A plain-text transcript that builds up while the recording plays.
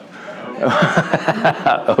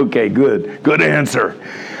Okay, good. Good answer.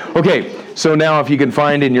 Okay, so now if you can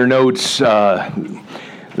find in your notes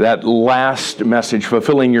that last message,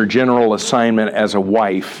 fulfilling your general assignment as a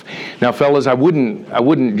wife. Now, fellas, I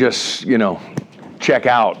wouldn't just, check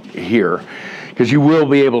out here, because you will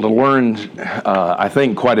be able to learn, I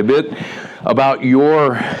think, quite a bit about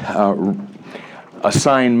your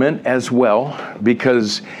assignment as well,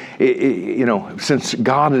 because since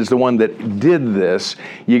God is the one that did this,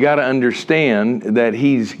 you got to understand that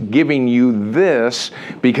He's giving you this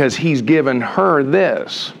because He's given her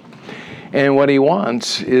this. And what He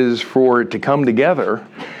wants is for it to come together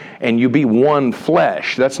and you be one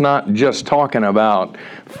flesh. That's not just talking about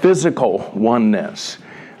physical oneness,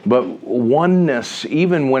 but oneness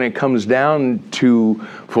even when it comes down to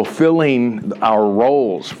fulfilling our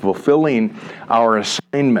roles, fulfilling our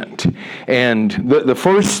assignment. And the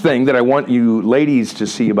first thing that I want you ladies to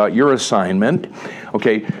see about your assignment,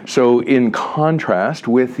 okay, so in contrast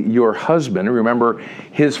with your husband, remember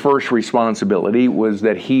his first responsibility was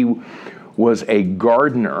that he was a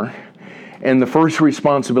gardener. And the first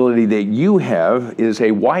responsibility that you have is a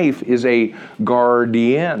wife is a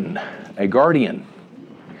guardian, a guardian.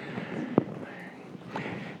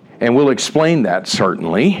 And we'll explain that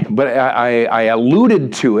certainly, but I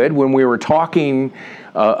alluded to it when we were talking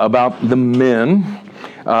about the men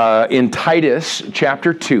in Titus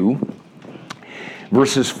chapter 2,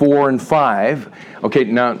 verses 4 and 5. Okay,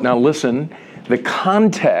 now listen, the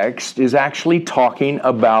context is actually talking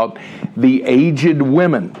about the aged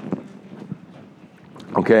women.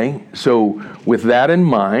 Okay, so with that in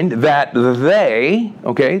mind, that they,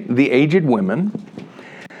 okay, the aged women,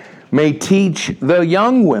 may teach the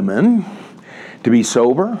young women to be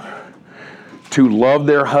sober, to love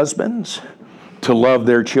their husbands, to love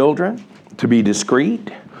their children, to be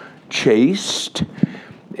discreet, chaste,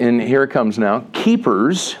 and here it comes now,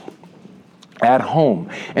 keepers at home.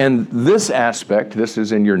 And this aspect, this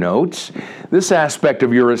is in your notes, this aspect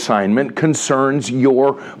of your assignment concerns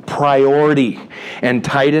your priority. And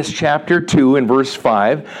Titus chapter 2 and verse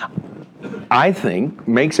 5, I think,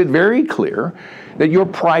 makes it very clear that your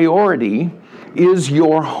priority is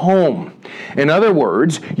your home. In other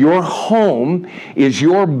words, your home is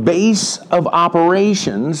your base of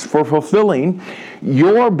operations for fulfilling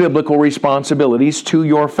your biblical responsibilities to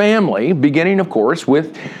your family, beginning, of course,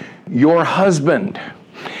 with your husband.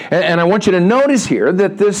 And I want you to notice here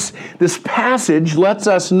that this passage lets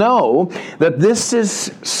us know that this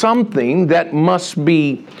is something that must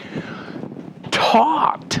be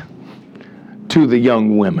taught to the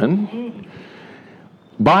young women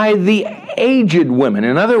by the aged women.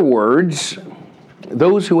 In other words,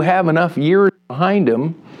 those who have enough years behind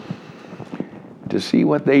them to see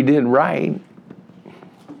what they did right.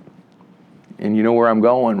 And you know where I'm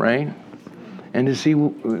going, right? And to see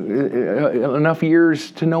enough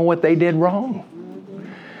years to know what they did wrong.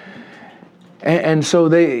 And so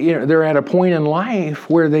they're at a point in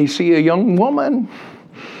life where they see a young woman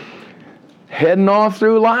heading off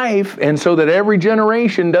through life, and so that every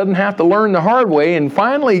generation doesn't have to learn the hard way and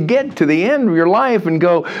finally get to the end of your life and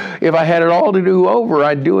go, if I had it all to do over,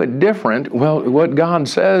 I'd do it different. Well, what God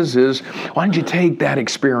says is, why don't you take that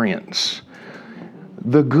experience,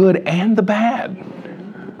 the good and the bad,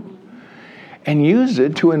 and use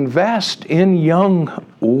it to invest in young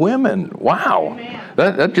women. Wow.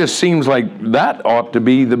 That just seems like that ought to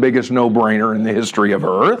be the biggest no-brainer in the history of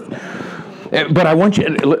earth. But I want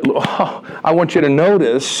you to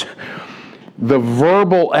notice the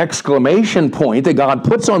verbal exclamation point that God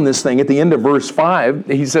puts on this thing at the end of verse 5.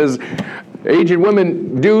 He says, aged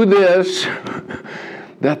women, do this,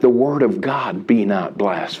 that the word of God be not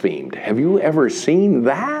blasphemed. Have you ever seen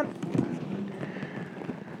that?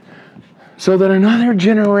 So that another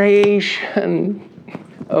generation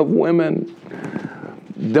of women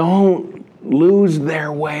don't lose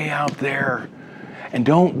their way out there and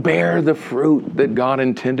don't bear the fruit that God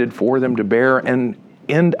intended for them to bear and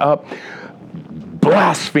end up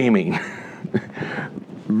blaspheming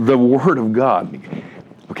the Word of God.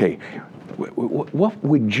 Okay, what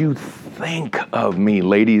would you think of me,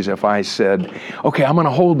 ladies, if I said, okay, I'm going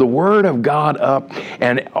to hold the Word of God up,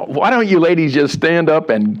 and why don't you ladies just stand up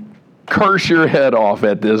and curse your head off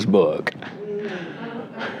at this book?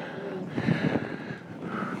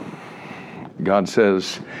 God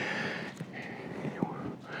says,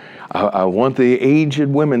 I want the aged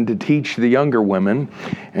women to teach the younger women,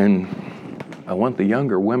 and I want the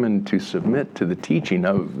younger women to submit to the teaching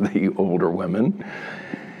of the older women,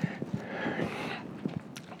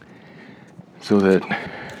 so that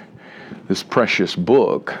this precious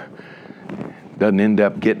book doesn't end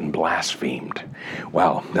up getting blasphemed.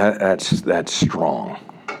 Wow, that's strong.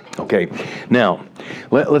 Okay, now,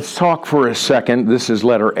 let's talk for a second. This is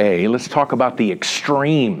letter A. Let's talk about the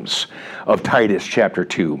extremes of Titus chapter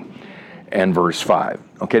 2 and verse 5.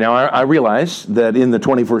 Okay, now I realize that in the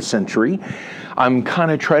 21st century, I'm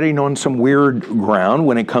kind of treading on some weird ground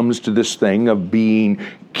when it comes to this thing of being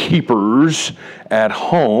keepers at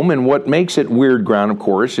home. And what makes it weird ground, of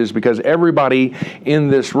course, is because everybody in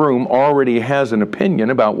this room already has an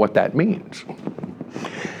opinion about what that means.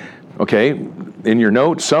 Okay, in your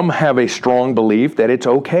notes, some have a strong belief that it's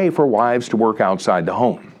okay for wives to work outside the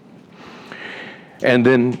home. And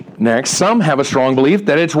then next, some have a strong belief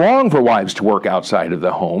that it's wrong for wives to work outside of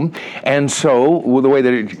the home. And so the way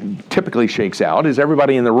that it typically shakes out is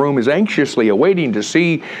everybody in the room is anxiously awaiting to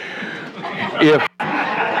see if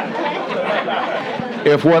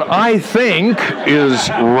what I think is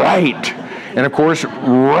right. And of course,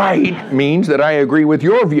 right means that I agree with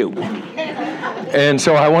your view. And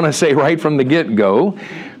so I want to say right from the get-go,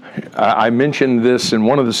 I mentioned this in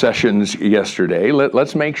one of the sessions yesterday.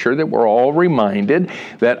 Let's make sure that we're all reminded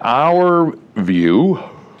that our view,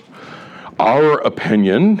 our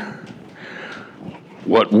opinion,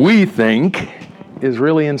 what we think is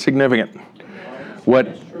really insignificant.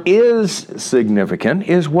 What is significant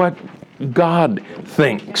is what God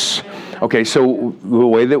thinks. Okay, so the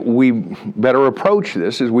way that we better approach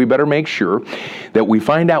this is we better make sure that we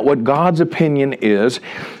find out what God's opinion is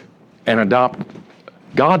and adopt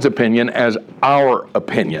God's opinion as our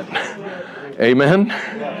opinion. Amen?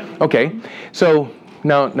 Okay, so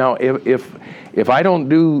now if I don't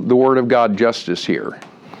do the Word of God justice here,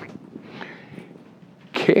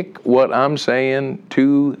 kick what I'm saying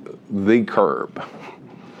to the curb.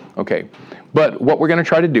 Okay, but what we're going to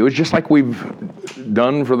try to do is just like we've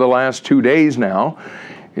done for the last 2 days now,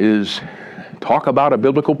 is talk about a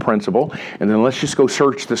biblical principle, and then let's just go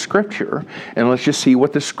search the Scripture, and let's just see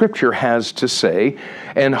what the Scripture has to say,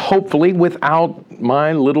 and hopefully without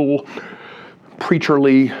my little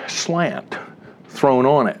preacherly slant thrown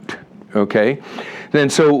on it, okay?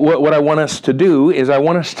 And so what I want us to do is I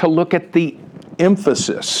want us to look at the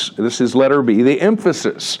emphasis. This is letter B, the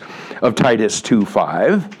emphasis of Titus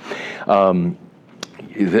 2:5.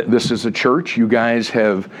 This is a church. You guys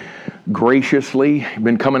have graciously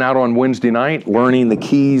been coming out on Wednesday night learning the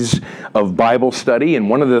keys of Bible study, and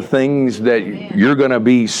one of the things that you're going to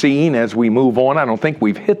be seeing as we move on, I don't think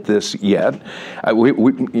we've hit this yet. I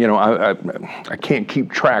can't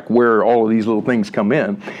keep track where all of these little things come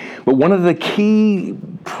in, but one of the key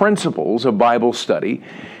principles of Bible study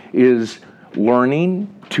is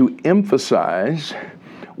learning to emphasize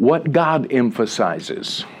what God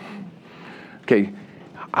emphasizes. Okay,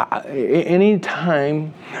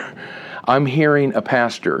 anytime I'm hearing a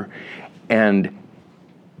pastor and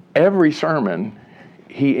every sermon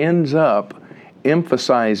he ends up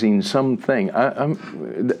emphasizing something,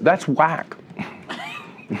 that's whack.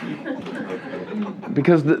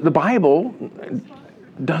 Because the Bible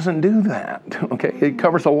doesn't do that, okay? It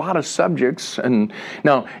covers a lot of subjects. And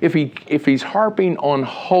now, if he's harping on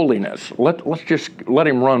holiness, let's just let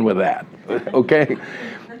him run with that, okay?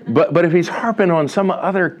 But if he's harping on some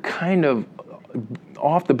other kind of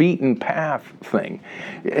off the beaten path thing,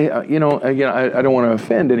 again, I don't want to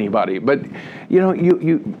offend anybody, but you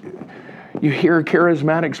hear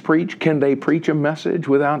charismatics preach. Can they preach a message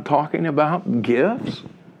without talking about gifts?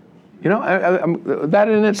 That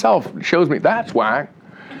in itself shows me that's whack.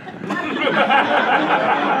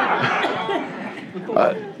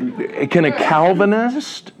 Can a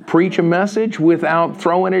Calvinist preach a message without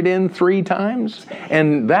throwing it in 3 times?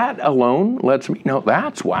 And that alone lets me know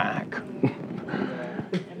that's whack.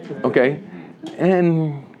 Okay?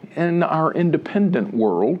 And in our independent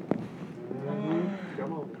world,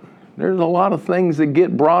 there's a lot of things that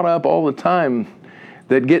get brought up all the time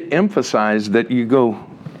that get emphasized that you go,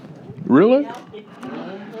 really?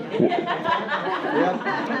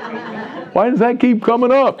 Why does that keep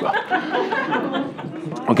coming up?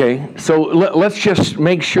 Okay, so let's just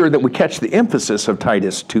make sure that we catch the emphasis of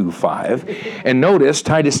Titus 2:5. And notice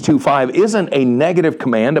Titus 2:5 isn't a negative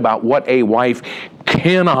command about what a wife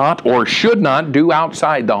cannot or should not do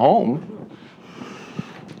outside the home.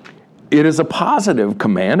 It is a positive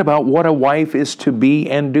command about what a wife is to be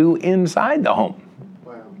and do inside the home.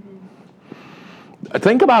 Wow.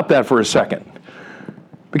 Think about that for a second,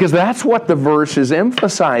 because that's what the verse is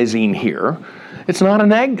emphasizing here. It's not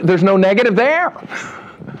there's no negative there.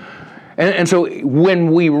 And so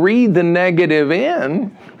when we read the negative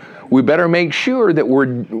in, we better make sure that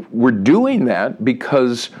we're doing that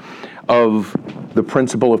because of the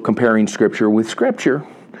principle of comparing Scripture with Scripture.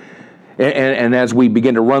 And as we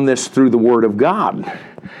begin to run this through the Word of God,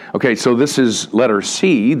 Okay, so this is letter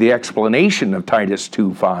C, the explanation of Titus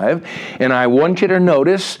 2:5. And I want you to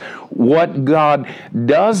notice what God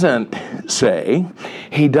doesn't say.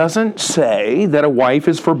 He doesn't say that a wife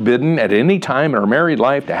is forbidden at any time in her married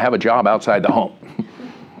life to have a job outside the home.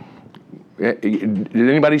 Did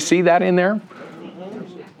anybody see that in there?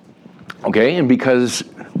 Okay, and because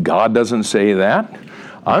God doesn't say that,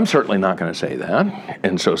 I'm certainly not going to say that.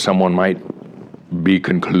 And so someone might be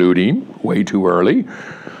concluding way too early,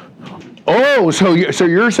 oh, so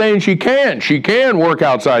you're saying she can work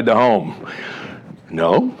outside the home.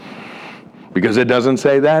 No, because it doesn't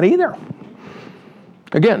say that either.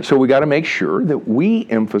 Again, so we got to make sure that we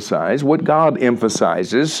emphasize what God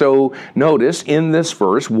emphasizes. So notice in this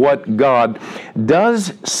verse what God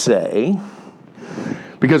does say,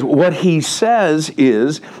 because what he says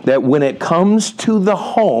is that when it comes to the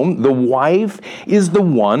home, the wife is the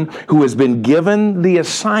one who has been given the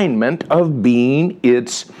assignment of being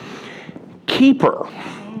its keeper.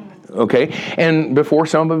 Okay? And before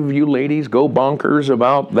some of you ladies go bonkers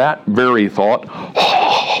about that very thought,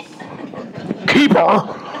 keeper.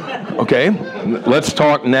 Okay? Let's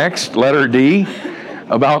talk next, letter D,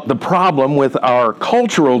 about the problem with our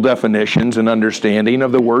cultural definitions and understanding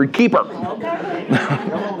of the word keeper.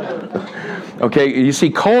 Okay, you see,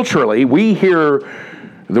 culturally, we hear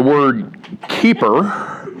the word keeper,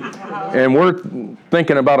 and we're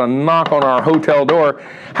thinking about a knock on our hotel door.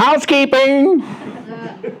 Housekeeping!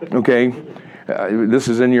 Okay, this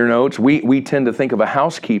is in your notes. We tend to think of a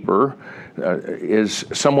housekeeper as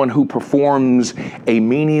someone who performs a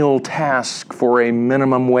menial task for a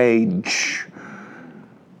minimum wage.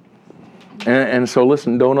 And so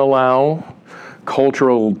listen, don't allow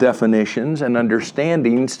cultural definitions and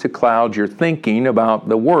understandings to cloud your thinking about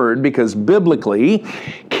the word, because biblically,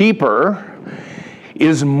 keeper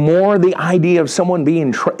is more the idea of someone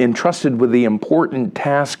being entrusted with the important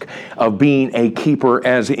task of being a keeper,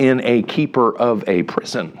 as in a keeper of a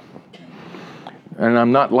prison. And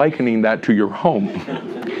I'm not likening that to your home.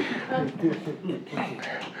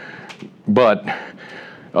 But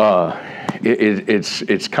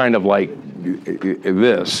it's kind of like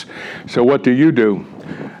this. So what do?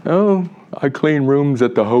 Oh, I clean rooms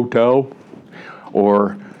at the hotel,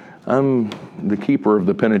 or I'm the keeper of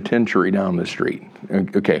the penitentiary down the street.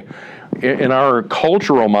 Okay. In our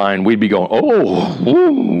cultural mind, we'd be going, oh,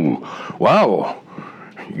 ooh, wow,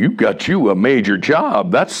 you got a major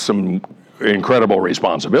job. That's some incredible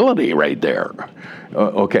responsibility right there.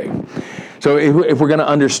 Okay. So if we're going to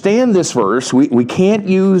understand this verse, we can't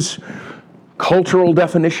use cultural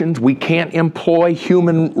definitions. We can't employ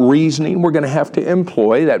human reasoning. We're going to have to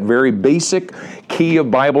employ that very basic key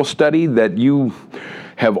of Bible study that you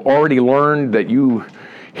have already learned, that you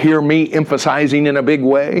hear me emphasizing in a big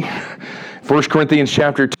way. 1 Corinthians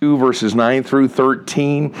chapter 2, verses 9 through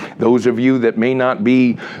 13. Those of you that may not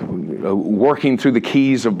be working through the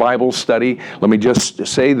keys of Bible study, let me just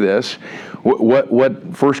say this. What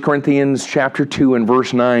 1 Corinthians chapter 2 and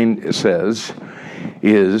verse 9 says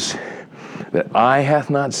is that eye hath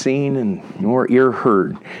not seen and nor ear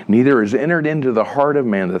heard, neither has entered into the heart of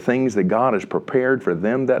man the things that God has prepared for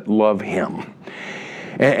them that love him.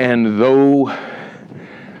 And though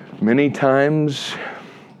many times,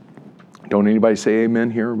 don't anybody say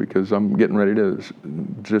amen here, because I'm getting ready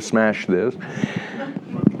to smash this.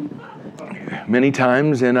 Many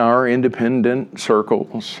times in our independent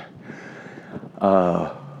circles,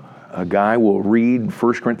 a guy will read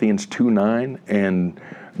 1 Corinthians 2:9 and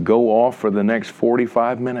go off for the next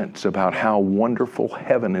 45 minutes about how wonderful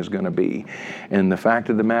heaven is going to be. And the fact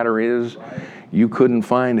of the matter is, you couldn't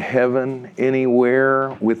find heaven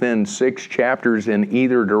anywhere within 6 chapters in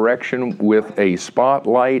either direction with a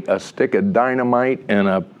spotlight, a stick of dynamite, and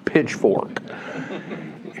a pitchfork.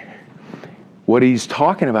 What he's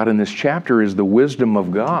talking about in this chapter is the wisdom of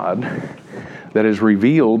God that is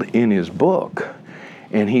revealed in his book.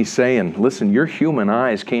 And he's saying, listen, your human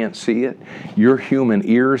eyes can't see it. Your human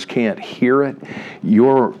ears can't hear it.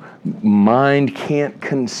 Your mind can't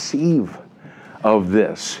conceive of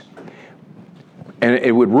this. And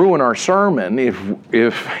it would ruin our sermon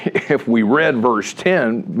if we read verse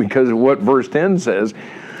 10, because of what verse 10 says,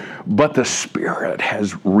 but the Spirit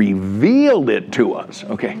has revealed it to us.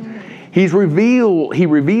 Okay. He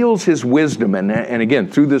reveals his wisdom. And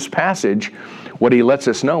again, through this passage, what he lets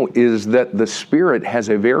us know is that the Spirit has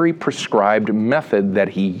a very prescribed method that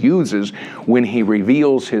he uses when he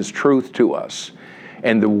reveals his truth to us.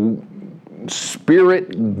 And the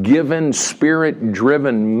Spirit-given,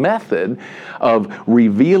 Spirit-driven method of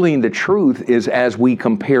revealing the truth is as we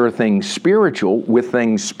compare things spiritual with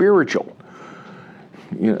things spiritual.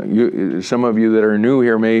 Some of you that are new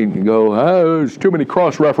here may go, "Oh, there's too many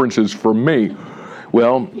cross references for me."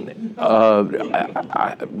 Well,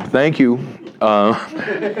 thank you.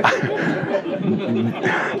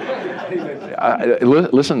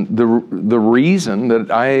 Listen, the reason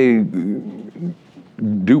that I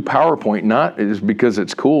do PowerPoint not is because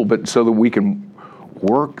it's cool, but so that we can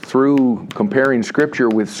work through comparing Scripture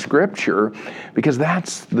with Scripture, because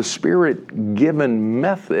that's the Spirit-given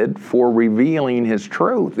method for revealing His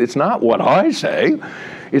truth. It's not what I say,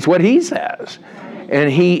 it's what He says. And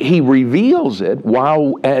He reveals it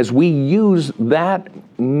as we use that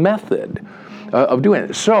method of doing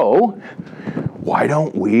it. So, why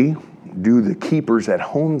don't we do the keepers at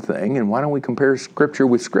home thing, and why don't we compare Scripture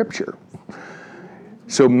with Scripture?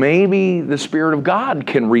 So maybe the Spirit of God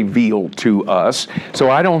can reveal to us, so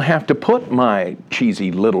I don't have to put my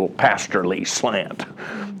cheesy little pastorly slant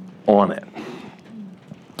on it.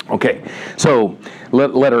 Okay, so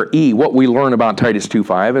letter E, what we learn about Titus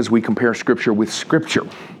 2:5 as we compare Scripture with Scripture.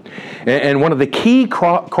 And one of the key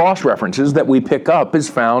cross-references that we pick up is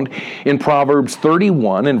found in Proverbs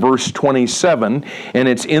 31 and verse 27, and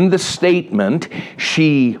it's in the statement,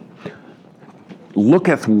 "She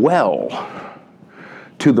looketh well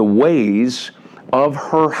to the ways of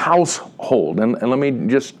her household." And let me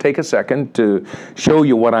just take a second to show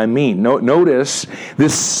you what I mean. Notice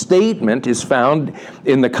this statement is found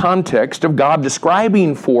in the context of God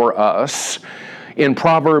describing for us in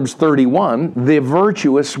Proverbs 31 the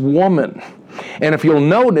virtuous woman. And if you'll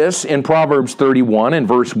notice in Proverbs 31 and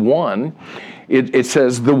verse 1, it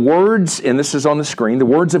says the words, and this is on the screen, the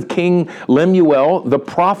words of King Lemuel, the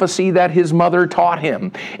prophecy that his mother taught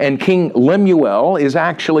him. And King Lemuel is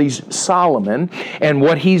actually Solomon, and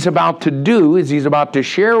what he's about to do is he's about to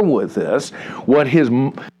share with us what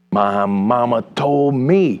my mama told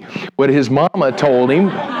me, what his mama told him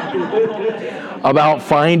about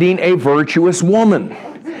finding a virtuous woman.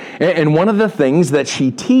 And one of the things that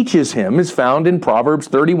she teaches him is found in Proverbs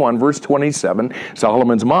 31, verse 27.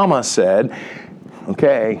 Solomon's mama said,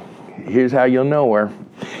 okay, here's how you'll know her.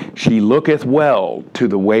 She looketh well to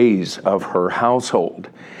the ways of her household.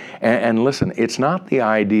 And listen, it's not the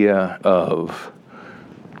idea of,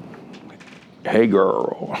 hey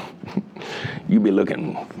girl, you be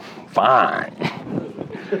looking fine.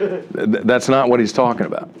 That's not what he's talking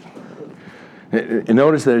about.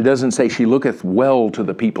 Notice that it doesn't say she looketh well to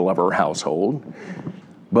the people of her household,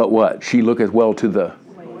 but what? She looketh well to the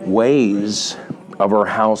ways of her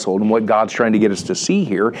household. And what God's trying to get us to see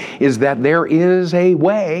here is that there is a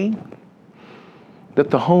way that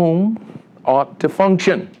the home ought to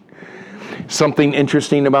function. Something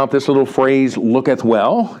interesting about this little phrase, looketh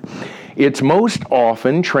well, it's most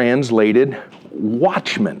often translated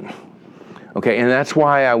watchman. Okay, and that's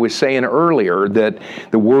why I was saying earlier that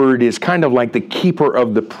the word is kind of like the keeper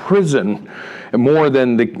of the prison, more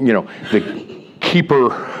than the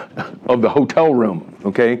keeper of the hotel room.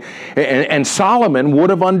 Okay, and Solomon would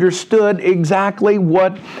have understood exactly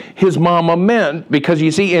what his mama meant, because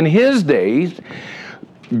you see, in his days,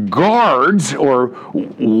 guards or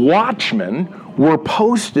watchmen were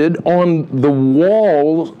posted on the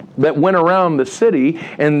walls that went around the city,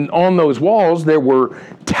 and on those walls there were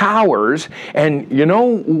towers, and you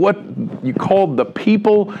know what you called the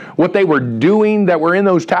people, what they were doing that were in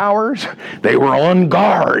those towers? They were on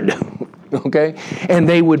guard, okay? And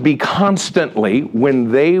they would be constantly, when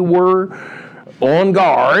they were on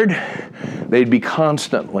guard, they'd be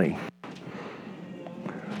constantly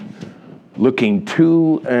looking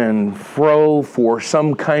to and fro for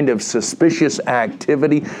some kind of suspicious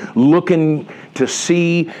activity, looking to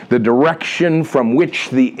see the direction from which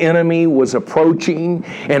the enemy was approaching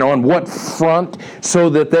and on what front, so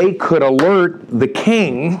that they could alert the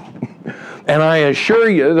king. And I assure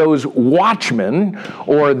you, those watchmen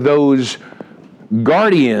or those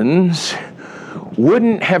guardians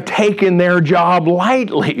wouldn't have taken their job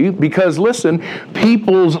lightly, because listen,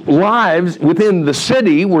 people's lives within the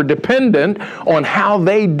city were dependent on how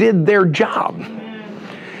they did their job.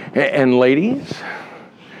 And ladies,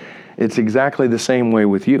 it's exactly the same way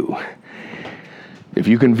with you. If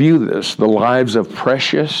you can view this, the lives of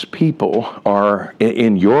precious people are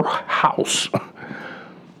in your house.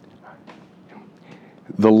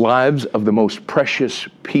 The lives of the most precious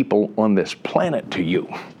people on this planet to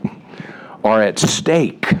you are at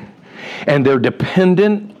stake, and they're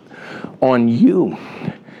dependent on you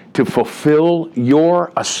to fulfill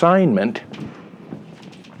your assignment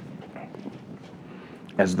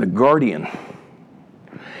as the guardian.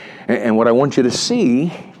 And what I want you to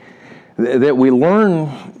see that we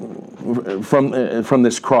learn from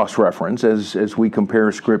this cross-reference as we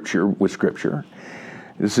compare Scripture with Scripture,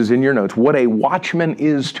 this is in your notes, what a watchman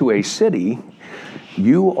is to a city,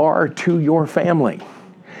 you are to your family.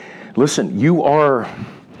 Listen, you are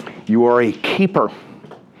a keeper.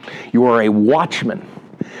 You are a watchman.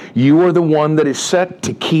 You are the one that is set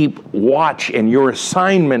to keep watch, and your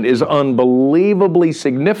assignment is unbelievably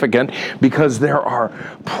significant because there are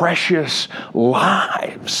precious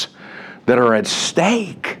lives that are at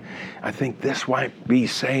stake. I think this might be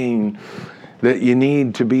saying that you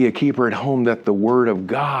need to be a keeper at home, that the word of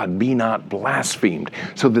God be not blasphemed,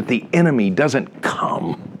 so that the enemy doesn't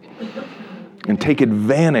come and take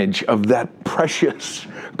advantage of that precious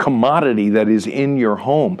commodity that is in your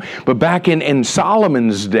home. But back in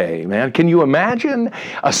Solomon's day, man, can you imagine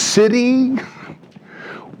a city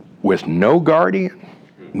with no guardian,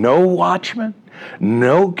 no watchman,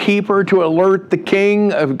 no keeper to alert the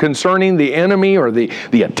king concerning the enemy or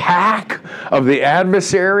the attack of the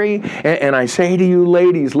adversary? And I say to you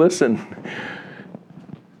ladies, listen,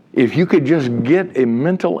 if you could just get a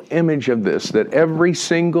mental image of this, that every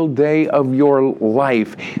single day of your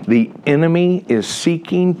life, the enemy is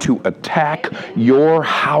seeking to attack your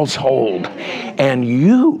household, and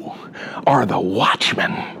you are the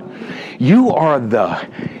watchman. You are the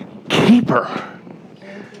keeper.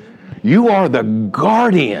 You are the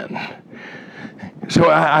guardian. So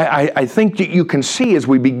I think that you can see as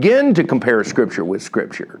we begin to compare Scripture with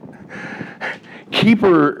Scripture,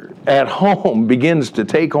 keeper at home begins to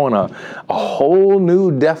take on a whole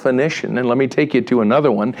new definition. And let me take you to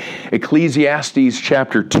another one. Ecclesiastes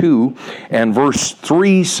chapter 2 and verse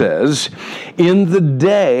 3 says, in the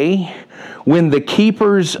day when the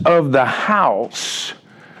keepers of the house,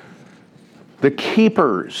 you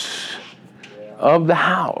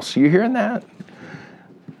hearing that?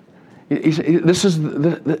 This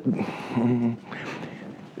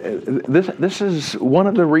is one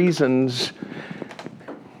of the reasons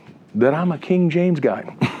that I'm a King James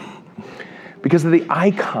guy. Because of the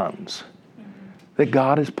icons that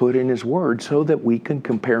God has put in His Word so that we can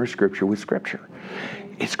compare Scripture with Scripture.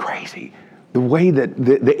 It's crazy. The way that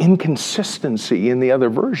the inconsistency in the other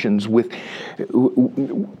versions with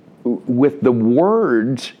the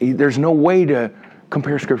words, there's no way to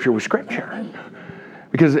compare Scripture with Scripture.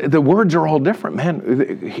 Because the words are all different,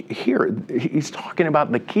 man. Here, he's talking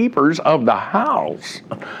about the keepers of the house.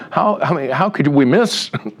 How could we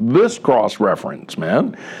miss this cross-reference,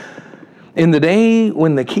 man? In the day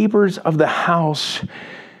when the keepers of the house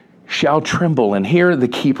shall tremble. And here the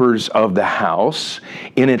keepers of the house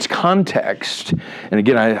in its context, and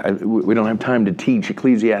again, we don't have time to teach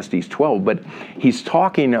Ecclesiastes 12, but he's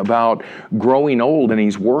talking about growing old, and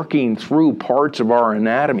he's working through parts of our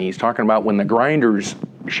anatomy. He's talking about when the grinders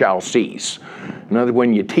shall cease. In other words,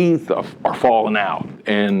 when your teeth are falling out.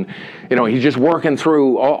 And, he's just working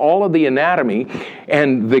through all of the anatomy.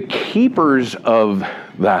 And the keepers of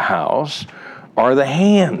the house are the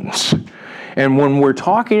hands. And when we're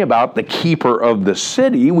talking about the keeper of the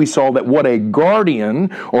city, we saw that what a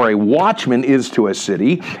guardian or a watchman is to a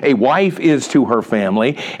city, a wife is to her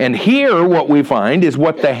family. And here what we find is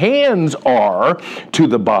what the hands are to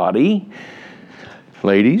the body.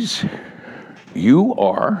 Ladies, you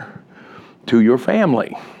are to your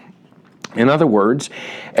family. In other words,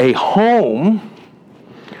 a home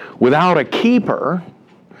without a keeper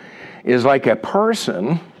is like a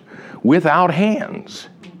person without hands.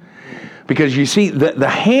 Because you see, the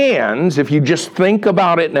hands, if you just think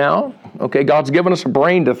about it now, okay, God's given us a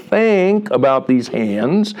brain to think about these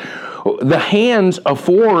hands. The hands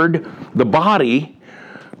afford the body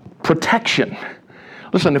protection.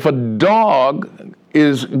 Listen, if a dog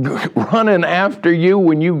is running after you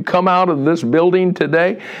when you come out of this building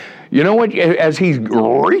today, you know what? As he's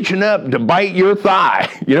reaching up to bite your thigh,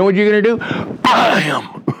 you know what you're going to do?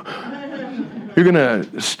 Bam! You're going to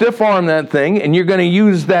stiff arm that thing, and you're going to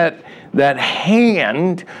use that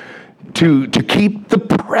hand to keep the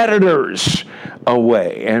predators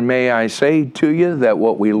away. And may I say to you that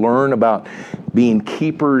what we learn about being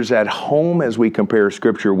keepers at home as we compare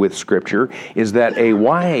Scripture with Scripture is that a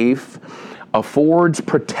wife affords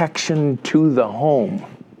protection to the home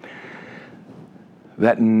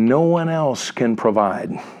that no one else can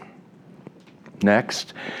provide.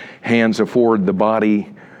 Next, hands afford the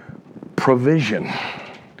body provision.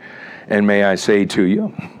 And may I say to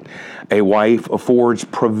you, a wife affords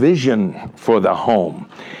provision for the home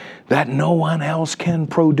that no one else can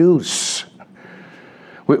produce.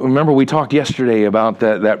 Remember, we talked yesterday about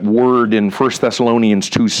that word in 1 Thessalonians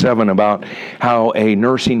 2:7 about how a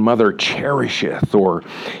nursing mother cherisheth or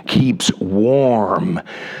keeps warm.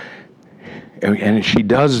 And she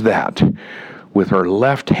does that with her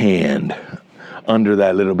left hand under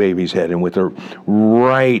that little baby's head, and with her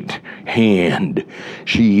right hand,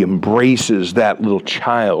 she embraces that little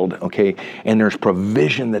child, okay? And there's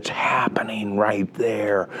provision that's happening right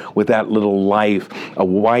there with that little life. A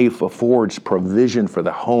wife affords provision for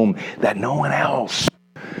the home that no one else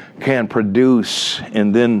can produce.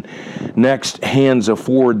 And then next, hands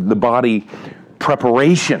afford the body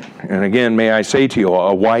preparation. And again, may I say to you,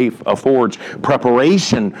 a wife affords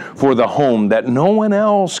preparation for the home that no one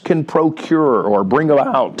else can procure or bring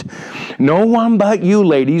about. No one but you,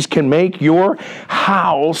 ladies, can make your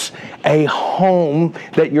house a home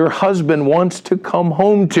that your husband wants to come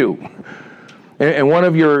home to. And one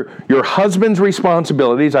of your husband's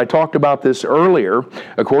responsibilities, I talked about this earlier,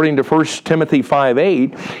 according to 1 Timothy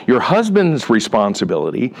 5:8, your husband's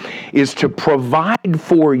responsibility is to provide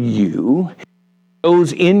for you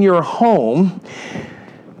those in your home,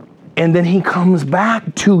 and then he comes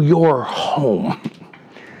back to your home.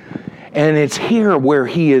 And it's here where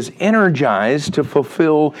he is energized to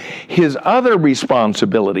fulfill his other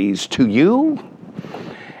responsibilities to you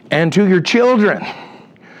and to your children.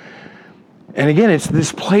 And again, it's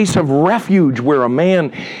this place of refuge where a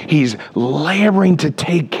man, he's laboring to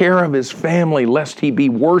take care of his family lest he be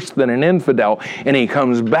worse than an infidel. And he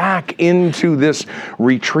comes back into this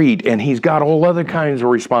retreat, and he's got all other kinds of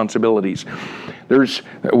responsibilities.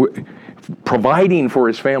 Providing for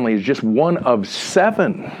his family is just one of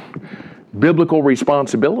 7 biblical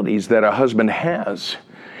responsibilities that a husband has.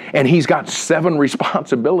 And he's got 7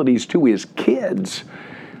 responsibilities to his kids.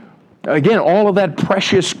 Again, all of that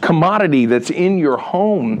precious commodity that's in your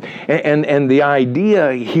home. And the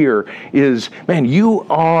idea here is, man, you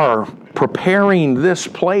are preparing this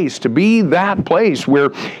place to be that place where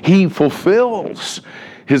he fulfills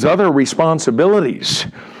his other responsibilities.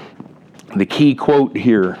 The key quote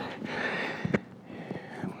here: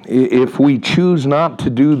 if we choose not to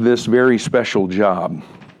do this very special job,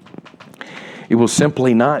 it will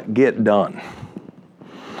simply not get done.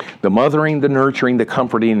 The mothering, the nurturing, the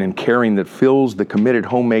comforting, and caring that fills the committed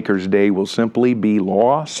homemaker's day will simply be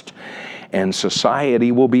lost, and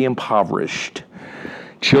society will be impoverished.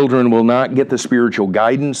 Children will not get the spiritual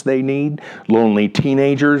guidance they need. Lonely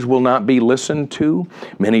teenagers will not be listened to.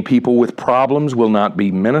 Many people with problems will not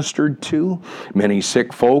be ministered to. Many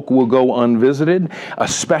sick folk will go unvisited. A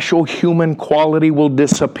special human quality will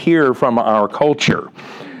disappear from our culture.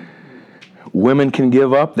 Women can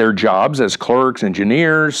give up their jobs as clerks,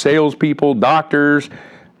 engineers, salespeople, doctors.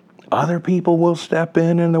 Other people will step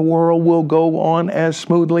in, and the world will go on as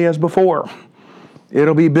smoothly as before.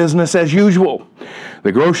 It'll be business as usual.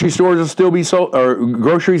 The grocery stores will still be sold, or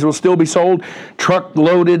groceries will still be sold.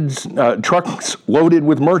 Trucks loaded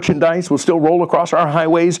with merchandise will still roll across our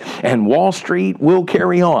highways, and Wall Street will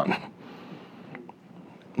carry on.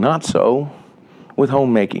 Not so with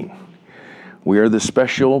homemaking. We are the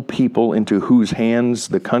special people into whose hands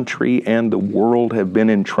the country and the world have been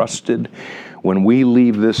entrusted. When we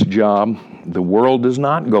leave this job, the world does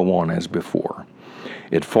not go on as before.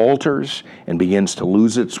 It falters and begins to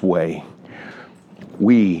lose its way.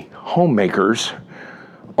 We, homemakers,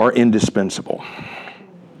 are indispensable.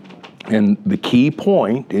 And the key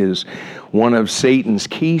point is, one of Satan's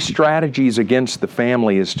key strategies against the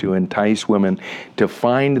family is to entice women to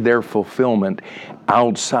find their fulfillment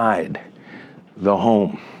outside the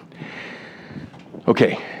home.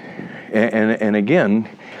 Okay, and again,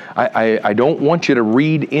 I don't want you to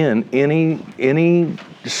read in any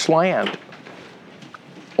slant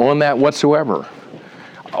on that whatsoever.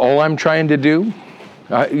 All I'm trying to do,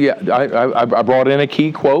 I brought in a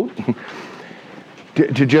key quote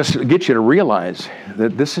to just get you to realize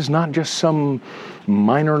that this is not just some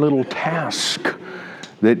minor little task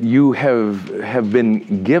that you have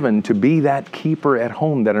been given to be that keeper at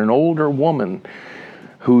home, that an older woman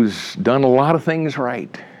who's done a lot of things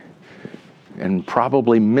right and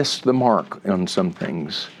probably missed the mark on some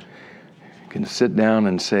things can sit down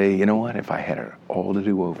and say, you know what, if I had it all to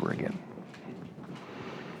do over again,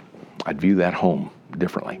 I'd view that home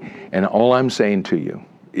differently. And all I'm saying to you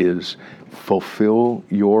is fulfill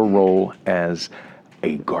your role as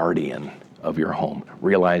a guardian of your home,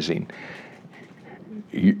 realizing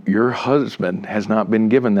your husband has not been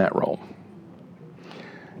given that role.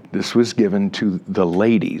 This was given to the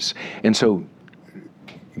ladies. And so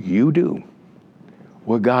you do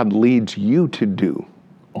what God leads you to do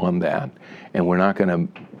on that. And we're not going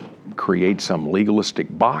to create some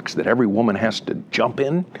legalistic box that every woman has to jump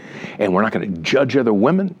in. And we're not going to judge other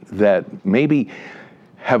women that maybe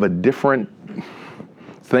have a different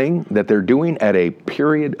thing that they're doing at a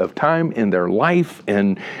period of time in their life,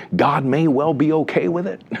 and God may well be okay with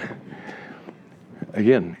it.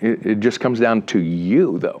 Again, it just comes down to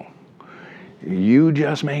you, though. you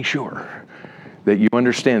just make sure that you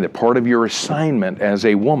understand that part of your assignment as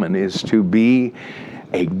a woman is to be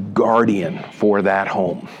a guardian for that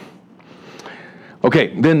home.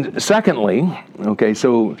 Okay, then secondly, okay,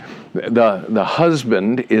 so the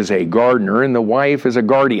husband is a gardener and the wife is a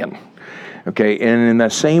guardian. Okay, and in the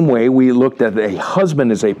same way we looked at a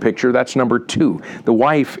husband as a picture, that's number 2. The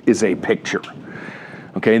wife is a picture.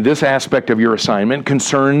 Okay, this aspect of your assignment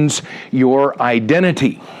concerns your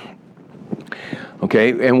identity.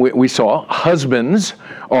 Okay, and we saw husbands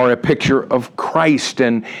are a picture of Christ.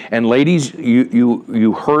 And ladies,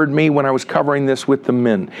 you heard me when I was covering this with the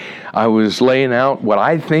men. I was laying out what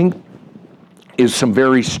I think is some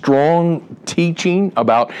very strong teaching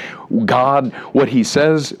about God, what He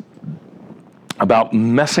says about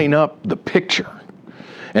messing up the picture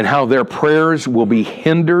and how their prayers will be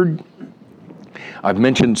hindered. I've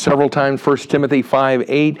mentioned several times 1 Timothy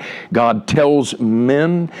 5:8. God tells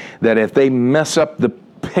men that if they mess up the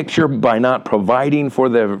picture by not providing for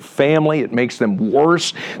their family, it makes them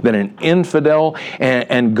worse than an infidel.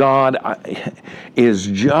 And God is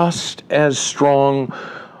just as strong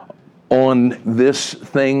on this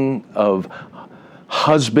thing of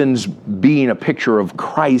husbands being a picture of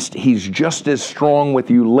Christ. He's just as strong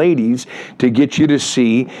with you ladies to get you to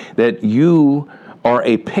see that you are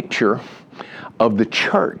a picture of the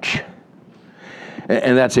church.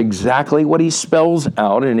 And that's exactly what he spells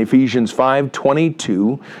out in Ephesians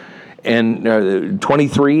 5:22 and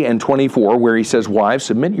 23 and 24, where he says, wives,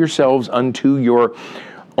 submit yourselves unto your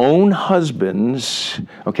own husbands.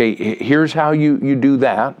 Okay, here's how you do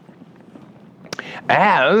that.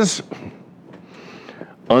 As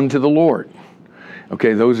unto the Lord.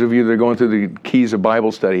 Okay, those of you that are going through the keys of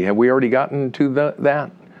Bible study, have we already gotten to that?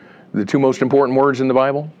 The 2 most important words in the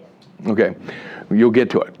Bible? Okay, you'll get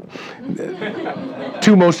to it.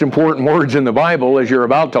 2 most important words in the Bible, as you're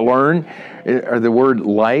about to learn, are the word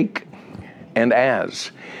like and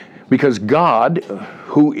as. Because God,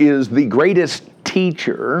 who is the greatest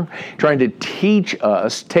teacher, trying to teach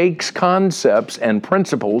us, takes concepts and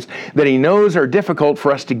principles that He knows are difficult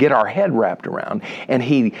for us to get our head wrapped around, and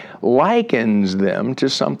He likens them to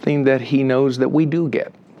something that He knows that we do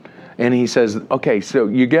get. And He says, okay, so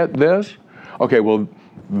you get this? Okay, well,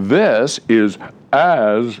 this is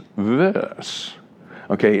as this.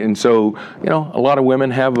 Okay, and so, a lot of women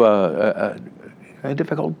have a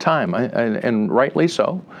difficult time, and rightly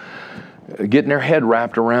so, getting their head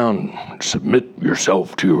wrapped around, submit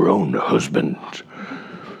yourself to your own husband.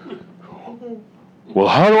 Well,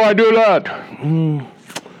 how do I do that?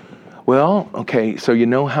 Well, okay, so you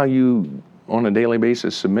know how you, on a daily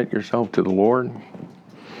basis, submit yourself to the Lord?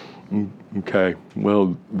 Okay,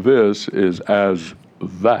 well, this is as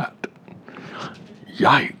that.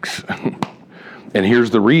 Yikes. And here's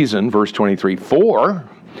the reason, verse 23, for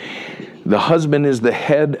the husband is the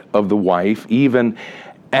head of the wife, even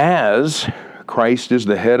as Christ is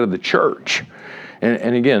the head of the church.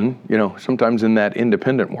 And again, sometimes in that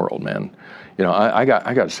independent world, man, I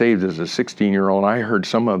got saved as a 16-year-old. I heard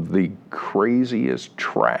some of the craziest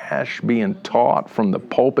trash being taught from the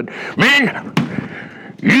pulpit. Man,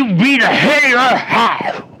 you be the head of your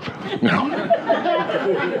house.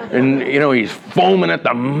 And he's foaming at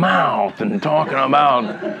the mouth and talking about,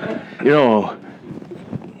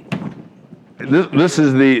 this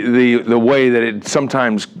is the way that it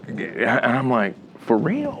sometimes, and I'm like, for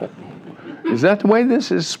real? Is that the way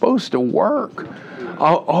this is supposed to work?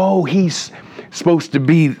 Oh, he's supposed to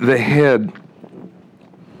be the head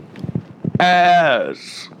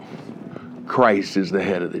as Christ is the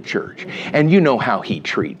head of the church. And you know how he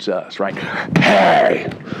treats us, right? Hey,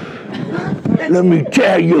 let me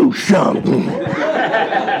tell you something.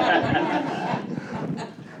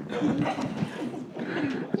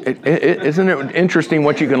 Isn't it interesting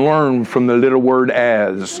what you can learn from the little word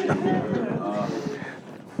as?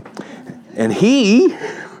 And he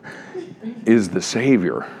is the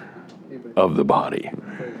Savior of the body.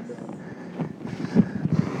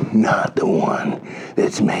 Not the one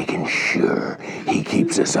that's making sure he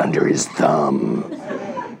keeps us under his thumb.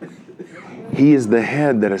 He is the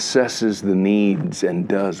head that assesses the needs and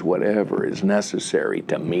does whatever is necessary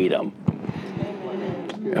to meet them.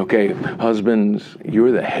 Okay, husbands,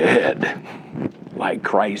 you're the head, like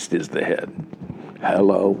Christ is the head.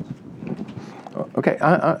 Hello? Okay,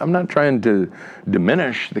 I'm not trying to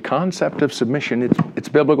diminish the concept of submission. It's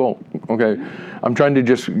biblical, okay? I'm trying to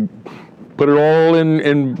just put it all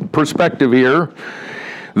in perspective here.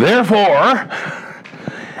 Therefore,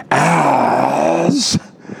 as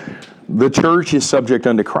the church is subject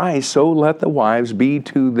unto Christ, so let the wives be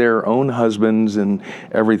to their own husbands in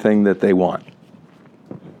everything that they want.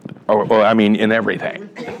 Or I mean, in everything.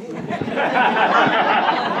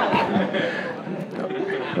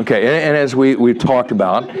 Okay, and as we've talked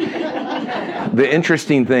about, the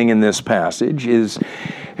interesting thing in this passage is,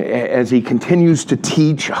 as he continues to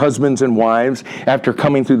teach husbands and wives, after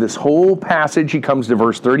coming through this whole passage, he comes to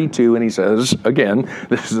verse 32 and he says, again,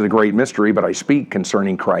 this is a great mystery, but I speak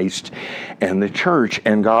concerning Christ and the church,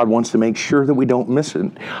 and God wants to make sure that we don't miss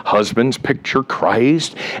it. Husbands picture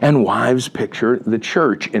Christ and wives picture the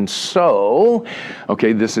church. And so,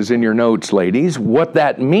 okay, this is in your notes, ladies, what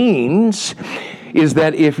that means is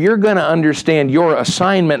that if you're going to understand your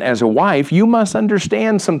assignment as a wife, you must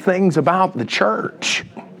understand some things about the church.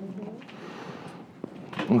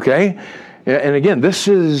 Okay? And again, this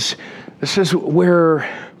is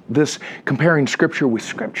where this comparing Scripture with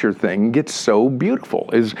Scripture thing gets so beautiful,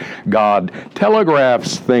 is God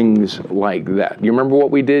telegraphs things like that. You remember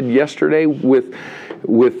what we did yesterday with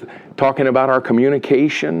talking about our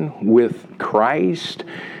communication with Christ?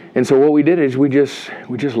 And so what we did is we just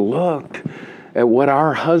looked at what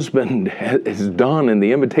our husband has done and the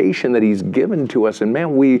invitation that he's given to us. And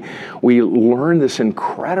man, we learned this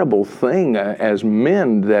incredible thing as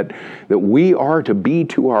men that we are to be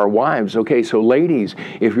to our wives. Okay, so ladies,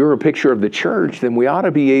 if you're a picture of the church, then we ought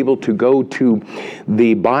to be able to go to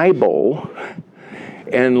the Bible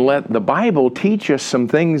and let the Bible teach us some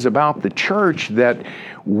things about the church that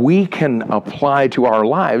we can apply to our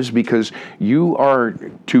lives, because you are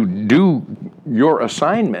to do your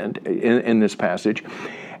assignment in this passage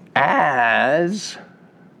as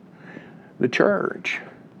the church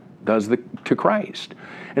does to Christ.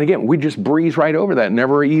 And again, we just breeze right over that,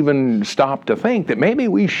 never even stop to think that maybe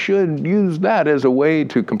we should use that as a way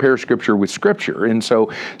to compare Scripture with Scripture. And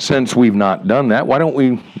so, since we've not done that, why don't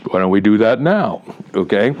we do that now?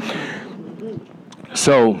 Okay?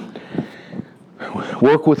 So,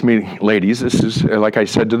 work with me, ladies. This is, like I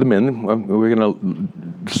said to the men, we're going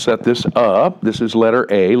to set this up. This is letter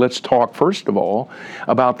A. Let's talk, first of all,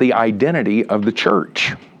 about the identity of the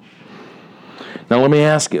church. Now, let me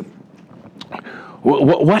ask you,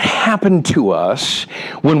 what happened to us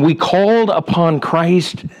when we called upon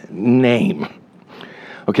Christ's name?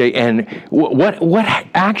 Okay, and what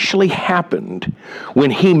actually happened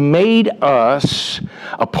when he made us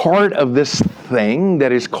a part of this thing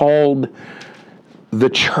that is called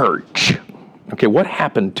the church? Okay, what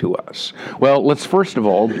happened to us? Well, let's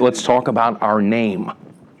talk about our name.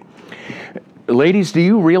 Ladies, do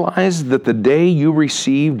you realize that the day you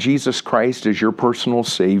received Jesus Christ as your personal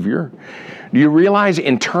Savior, do you realize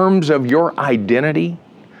in terms of your identity,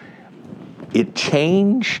 it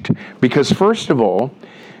changed? Because first of all,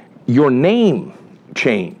 your name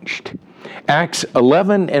changed. Acts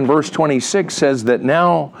 11 and verse 26 says that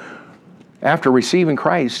now, after receiving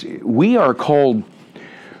Christ, we are called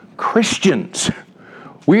Christians.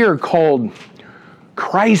 We are called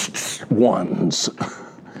Christ's ones,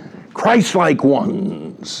 Christ-like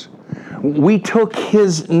ones. We took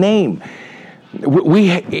His name. We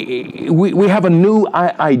have a new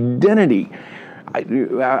identity.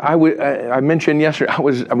 I mentioned yesterday, I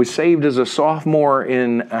was saved as a sophomore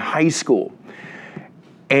in high school,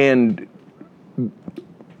 and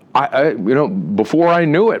I before I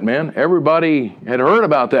knew it, man, everybody had heard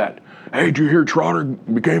about that. Hey, did you hear Trotter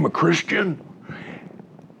became a Christian?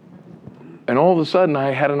 And all of a sudden,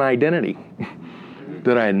 I had an identity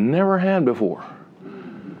that I had never had before.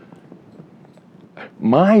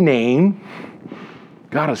 My name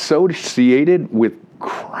got associated with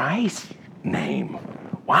Christ's name.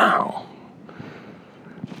 Wow.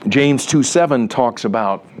 James 2:7 talks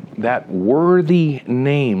about that worthy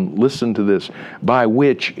name, listen to this, by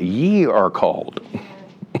which ye are called.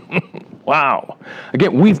 Wow.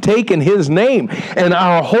 Again, we've taken His name, and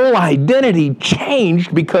our whole identity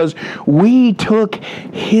changed because we took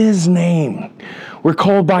His name. We're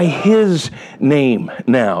called by His name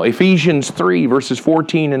now. Ephesians 3, verses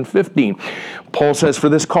 14 and 15. Paul says, "For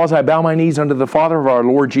this cause I bow my knees unto the Father of our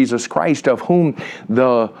Lord Jesus Christ, of whom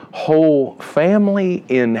the whole family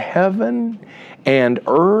in heaven and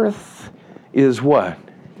earth is" what?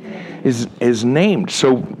 Is named.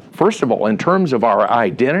 So, first of all, in terms of our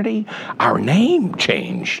identity, our name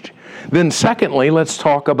changed. Then secondly, let's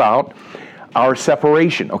talk about our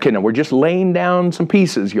separation. Okay, now we're just laying down some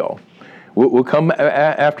pieces, y'all. We'll come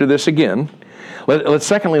after this again.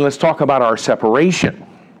 Secondly, let's talk about our separation.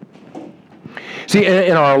 See,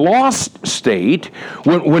 in our lost state,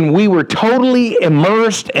 when we were totally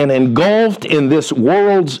immersed and engulfed in this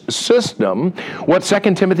world's system, what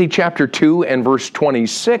 2 Timothy chapter 2 and verse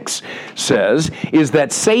 26 says is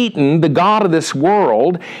that Satan, the god of this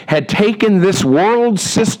world, had taken this world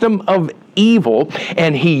system of evil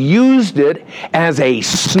and he used it as a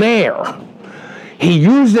snare. He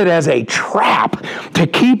used it as a trap to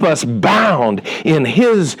keep us bound in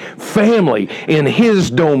His family, in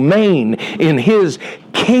His domain, in His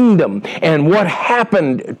kingdom. And what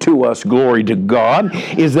happened to us, glory to God,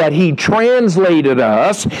 is that He translated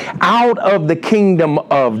us out of the kingdom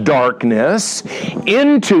of darkness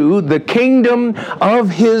into the kingdom of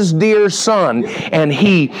His dear Son. And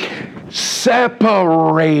He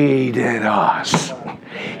separated us.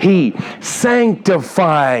 He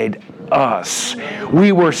sanctified us.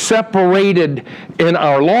 We were separated in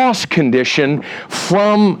our lost condition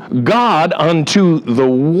from God unto the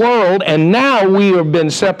world, and now we have been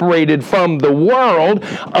separated from the world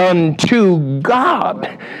unto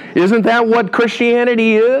God. Isn't that what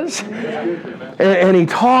Christianity is? And he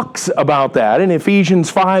talks about that in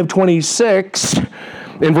Ephesians 5:26.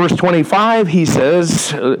 In verse 25, he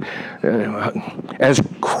says, as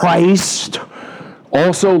Christ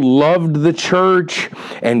also loved the church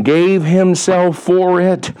and gave Himself for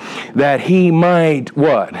it, that He might,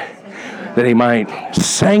 what? That He might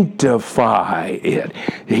sanctify it.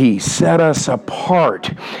 He set us apart.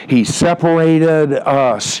 He separated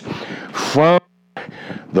us from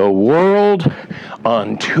the world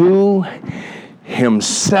unto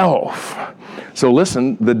Himself. So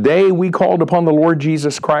listen, the day we called upon the Lord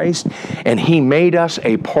Jesus Christ and He made us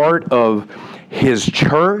a part of His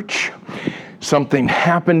church, something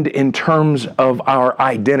happened in terms of our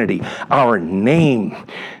identity. Our name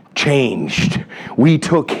changed. We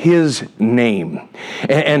took His name.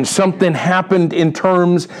 And something happened in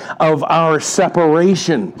terms of our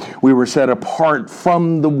separation. We were set apart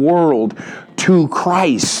from the world to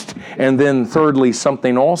Christ. And then thirdly,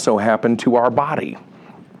 something also happened to our body.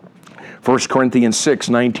 1 Corinthians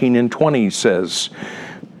 6:19 and 20 says,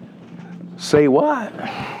 say what?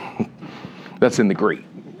 That's in the Greek.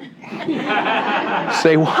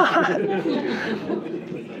 Say what?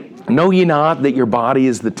 Know ye not that your body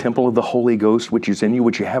is the temple of the Holy Ghost which is in you,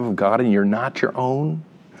 which you have of God, and you're not your own?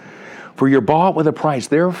 For you're bought with a price.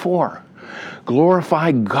 Therefore,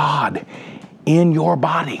 glorify God in your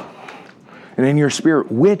body and in your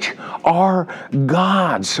spirit, which are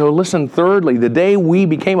God's. So listen, thirdly, the day we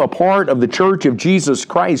became a part of the church of Jesus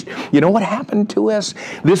Christ, you know what happened to us?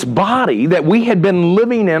 This body that we had been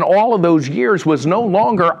living in all of those years was no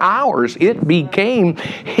longer ours. It became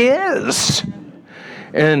His.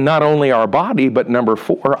 And not only our body, but number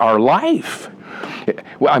 4, our life.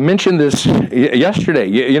 I mentioned this yesterday.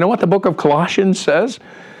 You know what the book of Colossians says?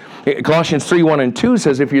 Colossians 3:1 and 2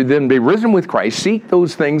 says, if you then be risen with Christ, seek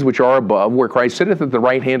those things which are above, where Christ sitteth at the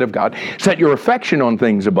right hand of God. Set your affection on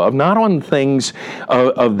things above, not on things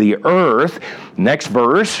of the earth. Next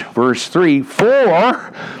verse, verse 3,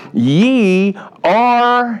 for ye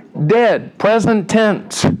are dead. Present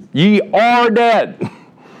tense. Ye are dead.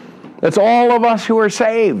 That's all of us who are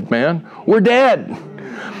saved, man. We're dead.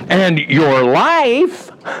 And your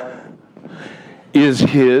life is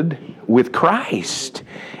hid with Christ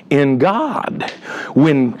in God.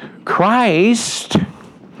 When Christ,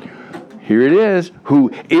 here it is,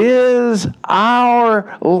 who is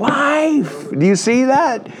our life. Do you see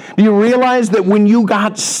that? Do you realize that when you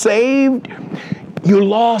got saved, you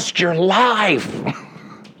lost your life?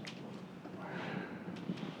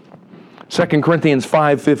 2 Corinthians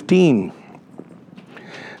 5:15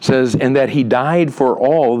 says, and that He died for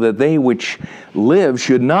all, that they which live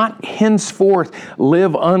should not henceforth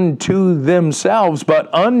live unto themselves,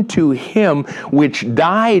 but unto Him which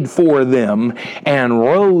died for them and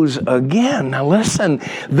rose again. Now listen,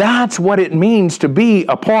 that's what it means to be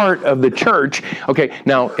a part of the church. Okay,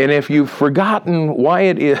 now, and if you've forgotten why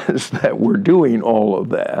it is that we're doing all of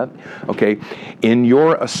that, okay, in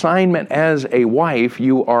your assignment as a wife,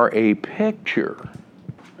 you are a picture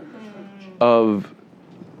of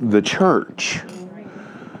the church,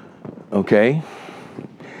 okay?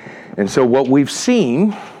 And so what we've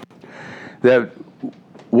seen, that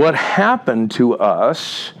what happened to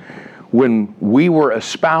us when we were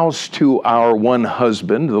espoused to our one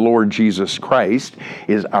husband, the Lord Jesus Christ,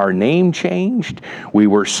 is our name changed. We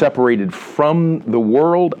were separated from the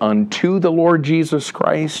world unto the Lord Jesus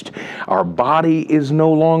Christ. Our body is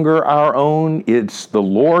no longer our own. It's the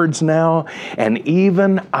Lord's now. And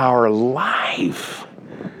even our life.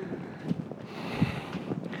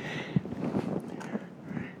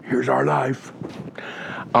 Here's our life.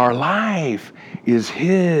 Our life is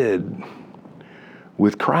hid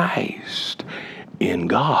with Christ in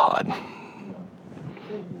God.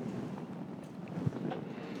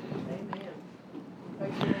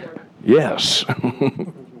 Yes.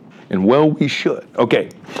 And well, we should. Okay.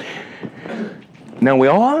 Now, we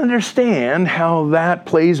all understand how that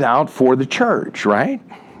plays out for the church, right?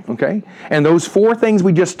 Okay. And those 4 things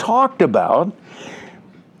we just talked about,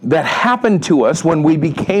 that happened to us when we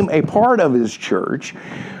became a part of his church,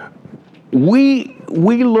 we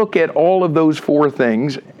look at all of those four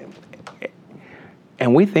things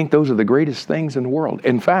and we think those are the greatest things in the world.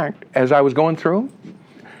 In fact, as I was going through,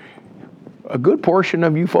 a good portion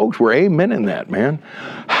of you folks were amen in that, man.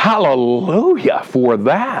 Hallelujah for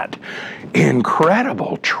that.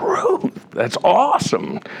 Incredible truth. That's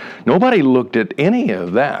awesome. Nobody looked at any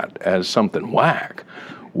of that as something whack.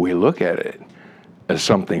 We look at it as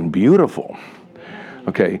something beautiful.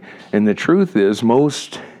 Okay, and the truth is,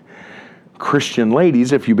 most Christian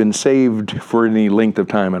ladies, if you've been saved for any length of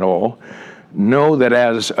time at all, know that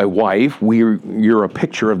as a wife, you're a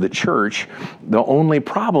picture of the church. The only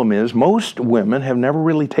problem is most women have never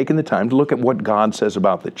really taken the time to look at what God says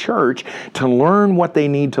about the church, to learn what they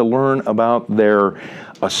need to learn about their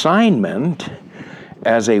assignment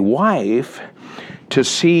as a wife, to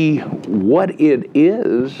see what it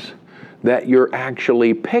is that you're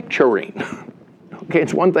actually picturing. Okay,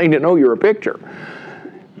 it's one thing to know you're a picture,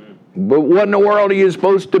 but what in the world are you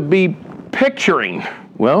supposed to be picturing?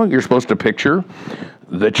 Well, you're supposed to picture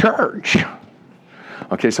the church.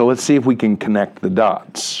 Okay, so let's see if we can connect the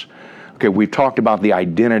dots. Okay, we've talked about the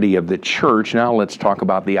identity of the church. Now let's talk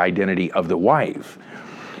about the identity of the wife.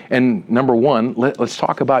 And number one, let's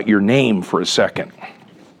talk about your name for a second.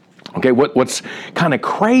 Okay, what's kind of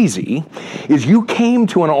crazy is you came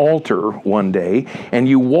to an altar one day and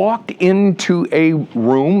you walked into a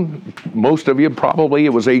room, most of you probably,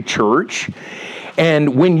 it was a church,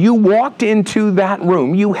 and when you walked into that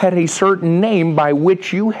room, you had a certain name by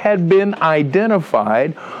which you had been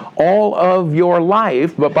identified all of your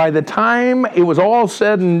life, but by the time it was all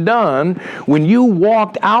said and done, when you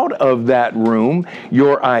walked out of that room,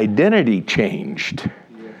 your identity changed.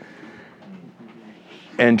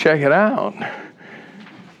 And check it out.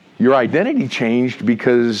 Your identity changed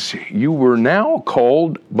because you were now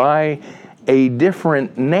called by a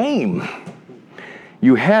different name.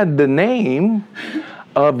 You had the name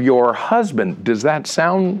of your husband. Does that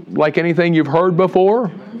sound like anything you've heard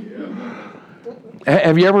before? Yeah.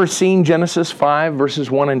 Have you ever seen Genesis 5,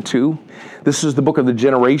 verses 1 and 2? This is the book of the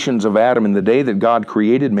generations of Adam. In the day that God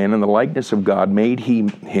created man, in the likeness of God made he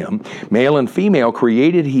him. Male and female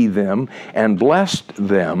created he them, and blessed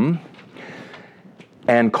them,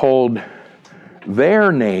 and called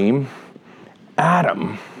their name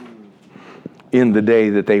Adam in the day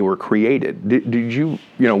that they were created. Did you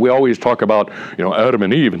we always talk about, Adam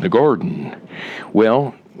and Eve in the garden.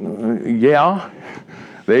 Well, yeah,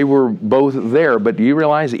 they were both there, but do you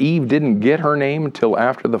realize Eve didn't get her name until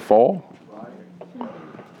after the fall?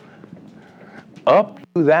 Up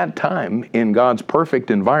to that time, in God's perfect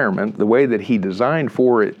environment, the way that he designed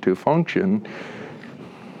for it to function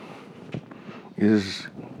is,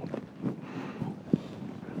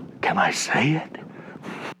 can I say it?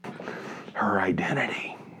 Her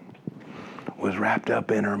identity was wrapped up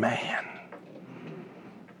in her man.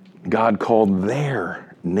 God called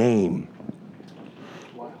their name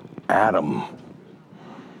Adam.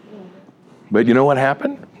 But you know what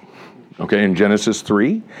happened? Okay, in Genesis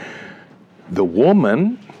 3, the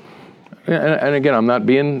woman, and again, I'm not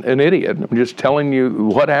being an idiot, I'm just telling you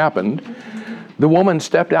what happened. The woman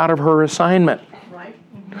stepped out of her assignment. Right.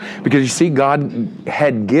 Because you see, God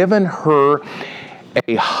had given her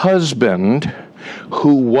a husband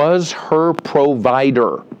who was her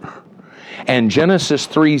provider. And Genesis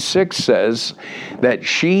 3:6 says that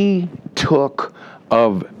she took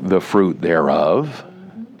of the fruit thereof,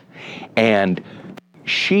 and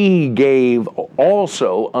she gave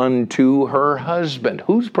also unto her husband.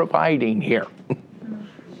 Who's providing here?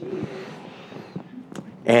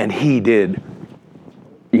 And he did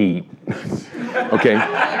eat. Okay?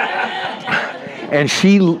 And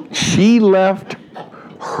she left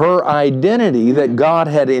her identity that God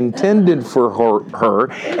had intended for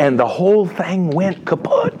her, and the whole thing went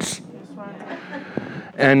kaput.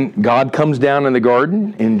 And God comes down in the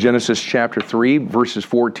garden in Genesis chapter 3, verses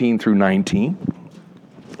 14 through 19.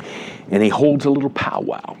 And he holds a little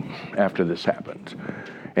powwow after this happens.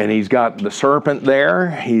 And he's got the serpent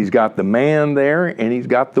there, he's got the man there, and he's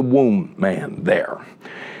got the womb man there.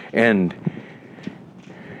 And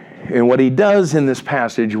what he does in this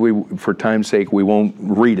passage, for time's sake, we won't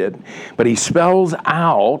read it, but he spells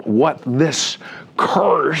out what this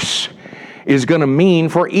curse is going to mean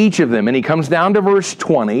for each of them. And he comes down to verse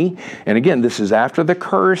 20, and again, this is after the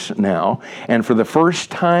curse now, and for the first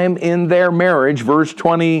time in their marriage, verse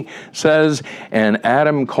 20 says, and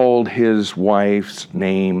Adam called his wife's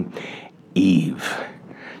name Eve.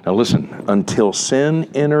 Now listen, until sin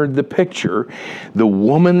entered the picture, the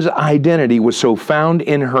woman's identity was so found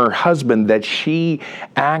in her husband that she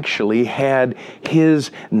actually had his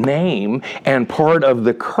name, and part of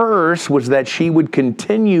the curse was that she would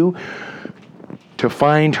continue to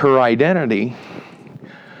find her identity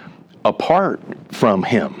apart from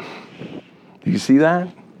him. Do you see that?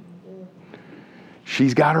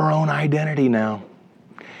 She's got her own identity now.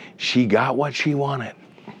 She got what she wanted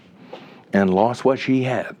and lost what she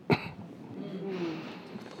had.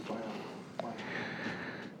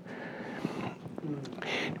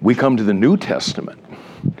 We come to the New Testament,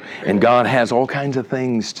 and God has all kinds of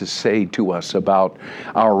things to say to us about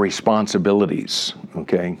our responsibilities,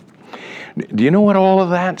 okay? Do you know what all of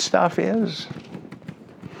that stuff is?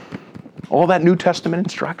 All that New Testament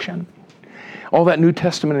instruction? All that New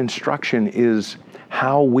Testament instruction is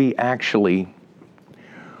how we actually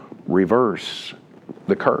reverse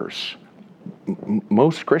the curse.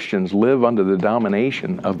 Most Christians live under the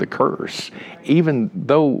domination of the curse, even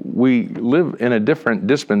though we live in a different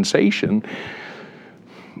dispensation,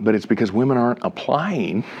 but it's because women aren't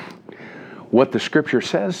applying what the Scripture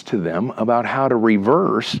says to them about how to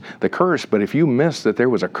reverse the curse. But if you miss that there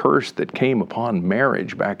was a curse that came upon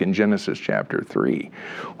marriage back in Genesis chapter 3,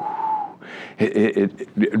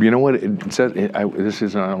 you know what it says? This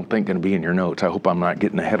isn't, I don't think, going to be in your notes. I hope I'm not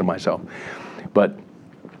getting ahead of myself. But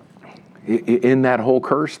in that whole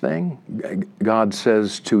curse thing, God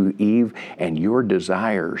says to Eve, and your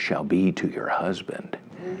desire shall be to your husband,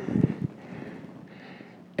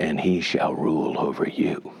 and he shall rule over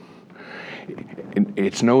you.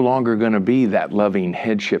 It's no longer going to be that loving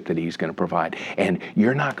headship that he's going to provide. And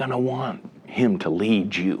you're not going to want him to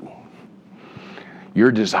lead you.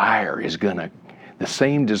 Your desire is going to, the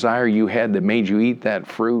same desire you had that made you eat that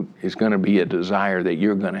fruit is going to be a desire that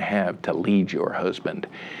you're going to have to lead your husband.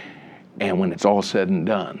 And when it's all said and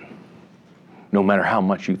done, no matter how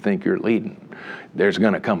much you think you're leading, there's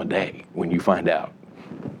going to come a day when you find out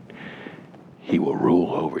he will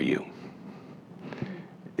rule over you.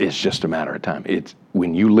 It's just a matter of time. It's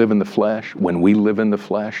when you live in the flesh, when we live in the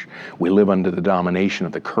flesh, we live under the domination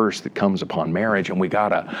of the curse that comes upon marriage, and we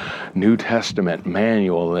got a New Testament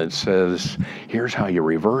manual that says, here's how you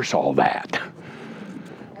reverse all that.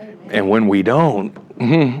 And when we don't,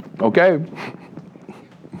 okay,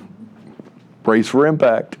 brace for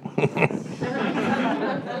impact.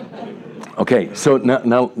 Okay, so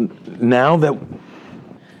now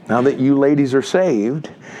that you ladies are saved,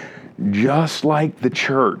 just like the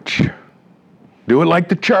church, do it like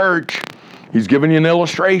the church. He's giving you an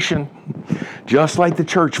illustration. Just like the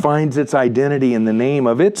church finds its identity in the name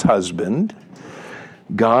of its husband,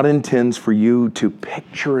 God intends for you to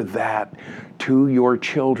picture that to your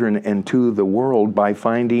children and to the world by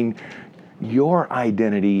finding your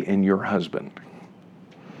identity in your husband.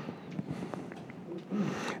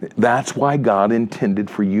 That's why God intended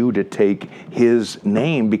for you to take his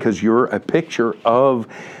name, because you're a picture of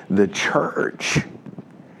the church.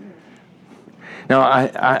 Now,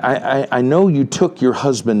 I know you took your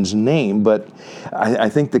husband's name, but I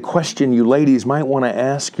think the question you ladies might want to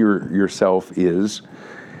ask yourself is,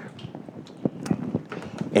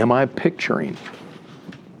 am I picturing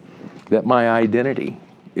that my identity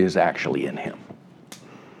is actually in him?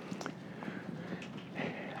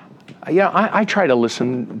 Yeah, I try to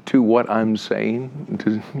listen to what I'm saying,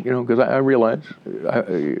 because I realize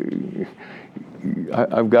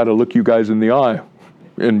I've got to look you guys in the eye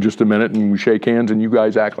in just a minute, and we shake hands, and you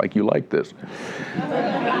guys act like you like this.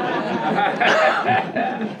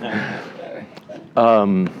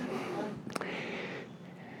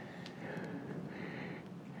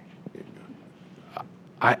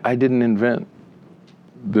 I didn't invent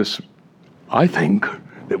this. I think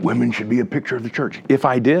that women should be a picture of the church. If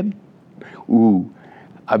I did,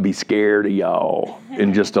 I'd be scared of y'all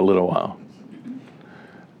in just a little while.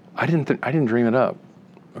 I didn't dream it up.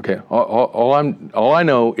 Okay, all I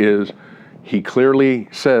know is he clearly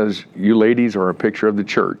says you ladies are a picture of the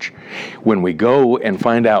church. When we go and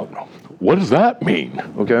find out, what does that mean?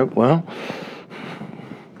 Okay, well,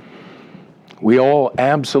 we all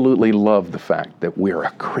absolutely love the fact that we're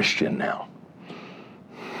a Christian now.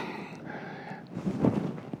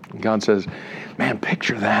 God says, man,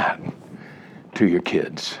 picture that to your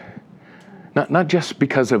kids. Not just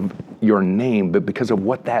because of your name, but because of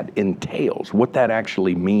what that entails, what that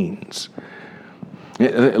actually means.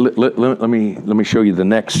 Let me show you the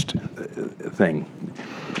next thing.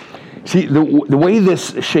 See, the way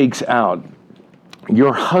this shakes out,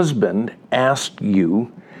 your husband asked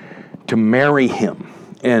you to marry him.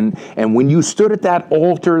 And when you stood at that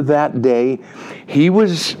altar that day, he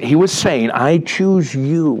was saying, I choose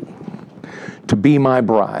you to be my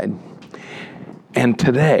bride. And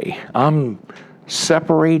today, I'm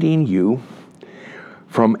separating you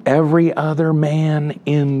from every other man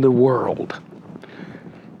in the world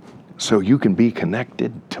so you can be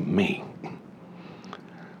connected to me.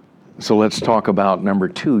 So let's talk about number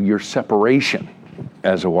 2, your separation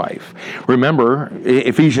as a wife. Remember,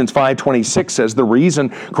 Ephesians 5:26 says the reason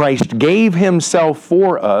Christ gave himself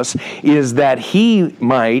for us is that he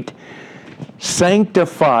might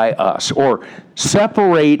sanctify us or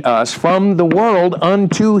separate us from the world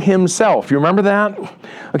unto himself. You remember that?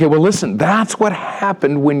 Okay, well listen, that's what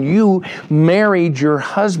happened when you married your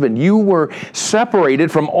husband. You were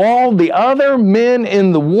separated from all the other men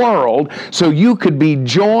in the world so you could be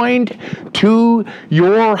joined to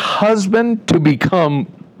your husband to become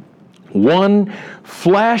one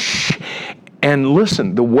flesh. And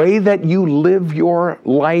listen, the way that you live your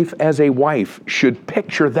life as a wife should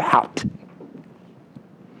picture that.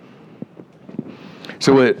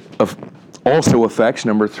 So it also affects,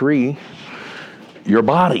 number 3, your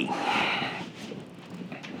body.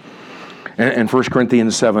 And 1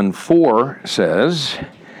 Corinthians 7:4 says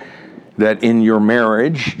that in your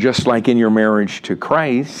marriage, just like in your marriage to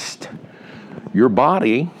Christ, your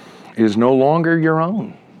body is no longer your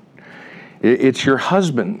own. It's your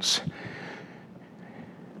husband's.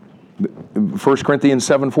 1 Corinthians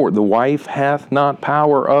 7:4, the wife hath not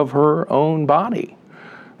power of her own body,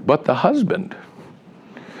 but the husband.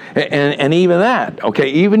 And even that, okay,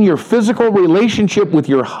 even your physical relationship with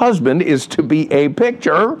your husband is to be a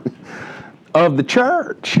picture of the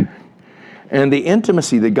church and the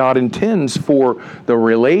intimacy that God intends for the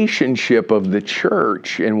relationship of the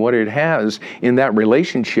church and what it has in that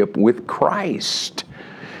relationship with Christ.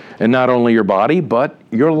 And not only your body, but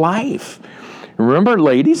your life. Remember,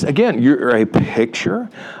 ladies, again, you're a picture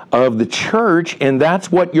of the church, and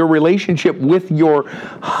that's what your relationship with your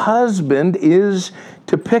husband is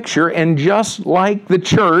to picture. And just like the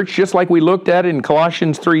church, just like we looked at in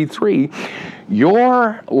Colossians 3:3,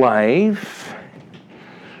 your life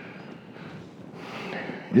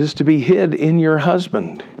is to be hid in your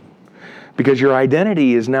husband because your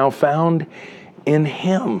identity is now found in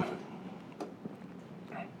him.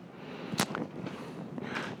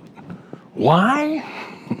 Why?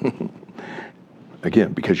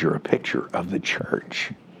 Again, because you're a picture of the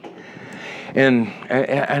church. And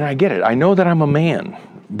I get it. I know that I'm a man.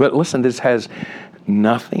 But listen, this has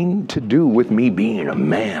nothing to do with me being a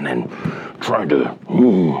man and trying to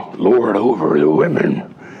lord over the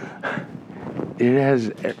women. It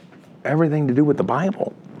has everything to do with the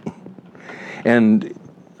Bible. And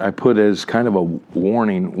I put as kind of a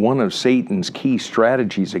warning, one of Satan's key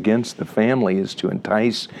strategies against the family is to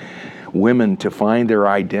entice women to find their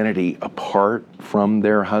identity apart from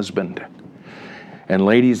their husband. And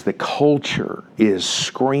ladies, the culture is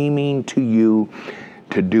screaming to you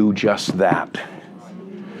to do just that.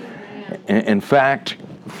 In fact,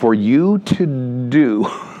 for you to do,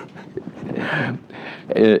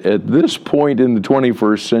 at this point in the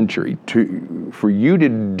 21st century, for you to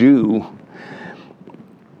do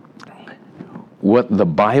what the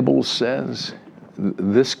Bible says,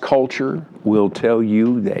 this culture will tell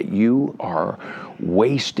you that you are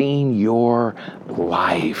wasting your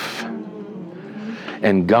life.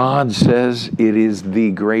 And God says it is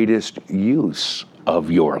the greatest use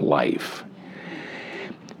of your life.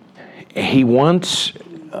 He wants,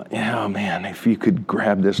 oh man, if you could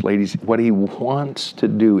grab this, ladies, what he wants to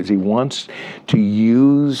do is he wants to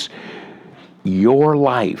use your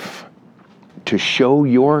life to show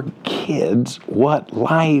your kids what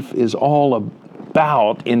life is all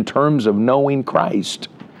about in terms of knowing Christ.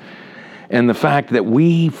 And the fact that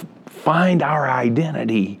we find our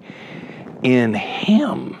identity in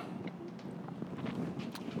him.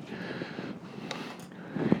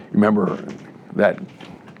 Remember that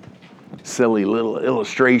silly little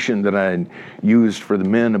illustration that I used for the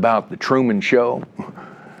men about the Truman Show?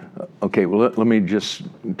 Okay, well, let me just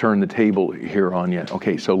turn the table here on you.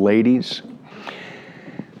 Okay, so ladies,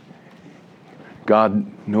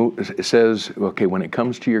 God says, okay, when it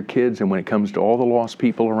comes to your kids and when it comes to all the lost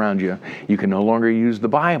people around you, you can no longer use the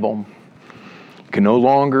Bible. You can no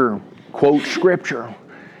longer quote Scripture.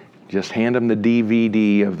 Just hand them the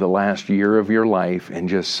DVD of the last year of your life and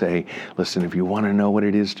just say, listen, if you want to know what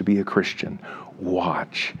it is to be a Christian,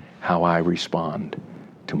 watch how I respond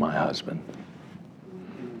to my husband.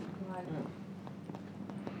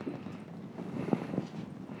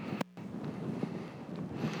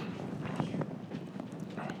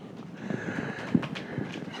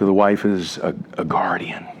 So the wife is a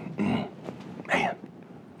guardian. Man,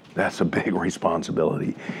 that's a big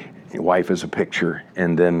responsibility. The wife is a picture.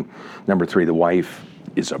 And then number 3, the wife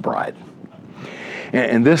is a bride.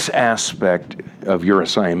 And this aspect of your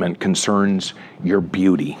assignment concerns your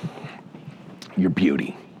beauty. Your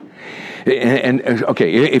beauty. And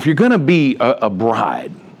okay, if you're going to be a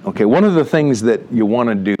bride, okay, one of the things that you want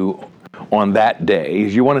to do on that day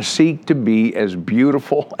is you want to seek to be as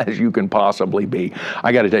beautiful as you can possibly be.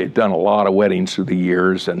 I got to tell you, I've done a lot of weddings through the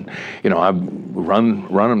years, and I've run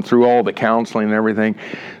them through all the counseling and everything.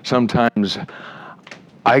 Sometimes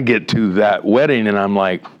I get to that wedding and I'm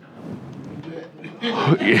like,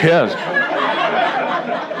 yes.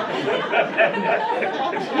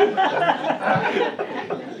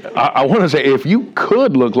 I want to say, if you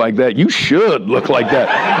could look like that, you should look like that.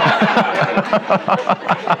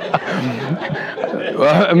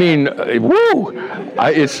 I mean, woo!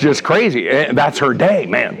 It's just crazy. That's her day,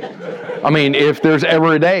 man. I mean, if there's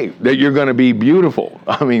ever a day that you're going to be beautiful,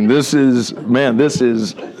 I mean, this is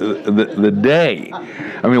the day.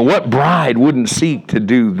 I mean, what bride wouldn't seek to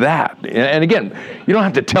do that? And again, you don't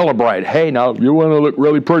have to tell a bride, hey, now you want to look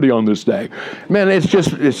really pretty on this day. Man,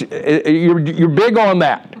 you're big on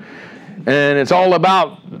that. And it's all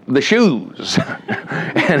about the shoes,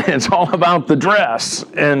 and it's all about the dress,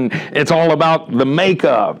 and it's all about the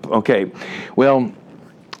makeup. Okay, well,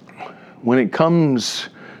 when it comes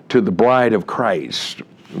to the bride of Christ,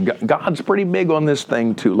 God's pretty big on this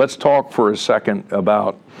thing too. Let's talk for a second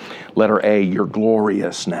about letter A, your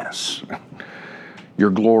gloriousness.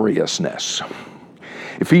 Your gloriousness.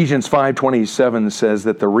 Ephesians 5:27 says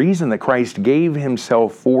that the reason that Christ gave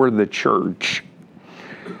himself for the church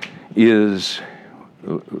is,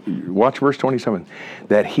 watch verse 27,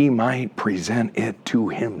 that he might present it to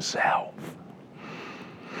himself.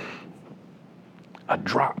 A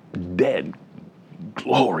drop-dead,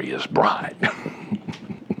 glorious bride.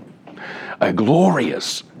 A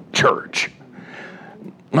glorious church.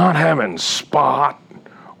 Not having spot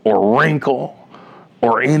or wrinkle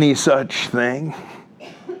or any such thing.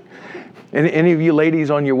 Any of you ladies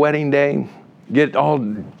on your wedding day get all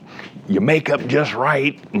your makeup just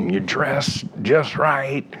right and your dress just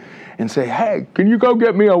right and say, hey, can you go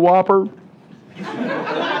get me a Whopper?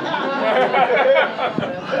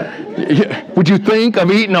 Would you think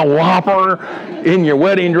of eating a Whopper in your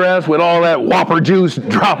wedding dress with all that Whopper juice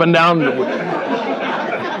dropping down?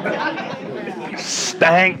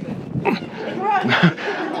 Stank.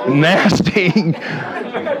 Nasty.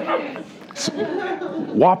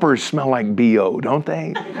 Whoppers smell like B.O., don't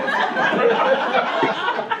they?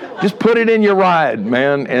 Just put it in your ride,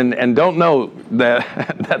 man, and don't know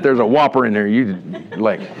that there's a Whopper in there. You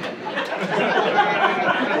like.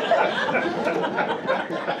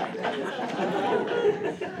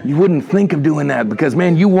 You wouldn't think of doing that because,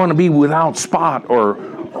 man, you want to be without spot or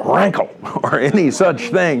wrinkle or any such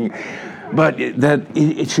thing. But that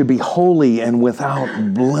it should be holy and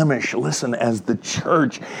without blemish. Listen, as the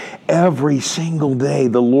church, every single day,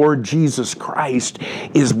 the Lord Jesus Christ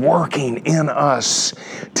is working in us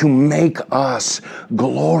to make us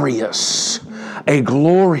glorious. A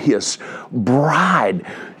glorious bride.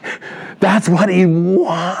 That's what he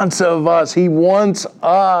wants of us. He wants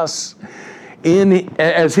us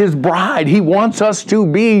as his bride. He wants us to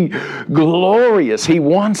be glorious. He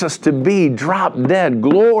wants us to be drop dead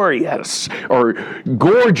glorious or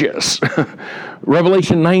gorgeous.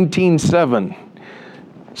 Revelation 19:7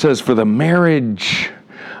 says, for the marriage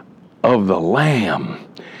of the Lamb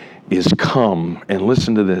is come, and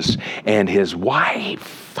listen to this, and his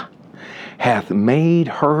wife hath made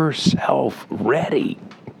herself ready.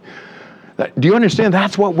 Do you understand?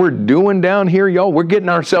 That's what we're doing down here, y'all. We're getting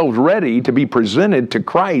ourselves ready to be presented to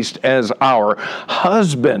Christ as our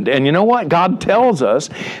husband. And you know what? God tells us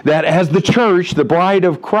that as the church, the bride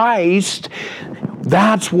of Christ,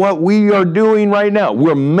 that's what we are doing right now.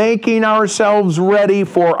 We're making ourselves ready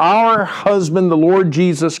for our husband, the Lord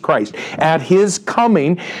Jesus Christ. At his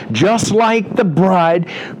coming, just like the bride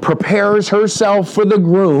prepares herself for the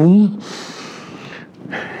groom,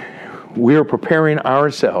 we are preparing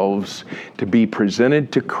ourselves to be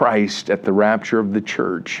presented to Christ at the rapture of the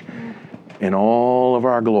church in all of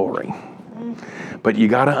our glory. But you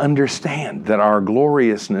got to understand that our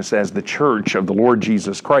gloriousness as the church of the Lord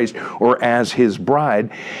Jesus Christ, or as his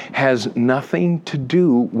bride, has nothing to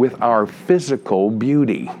do with our physical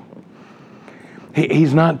beauty.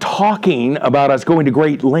 He's not talking about us going to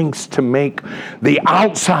great lengths to make the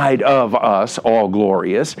outside of us all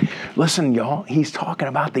glorious. Listen, y'all, he's talking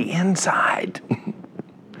about the inside.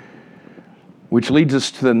 Which leads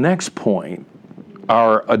us to the next point,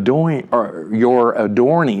 your adorning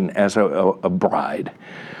as a bride.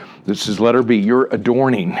 This is letter B, your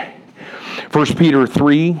adorning. 1 Peter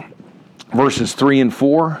 3, verses 3 and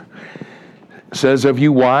 4 says of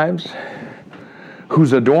you wives,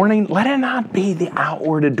 who's adorning, let it not be the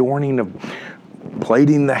outward adorning of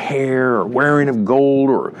plaiting the hair or wearing of gold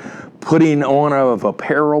or putting on of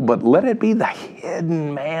apparel, but let it be the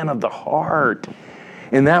hidden man of the heart,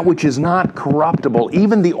 and that which is not corruptible,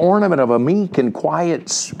 even the ornament of a meek and quiet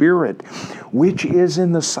spirit, which is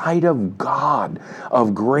in the sight of God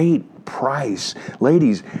of great price.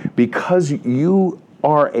 Ladies, because you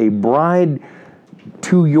are a bride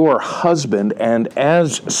to your husband, and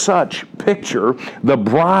as such picture the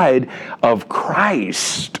bride of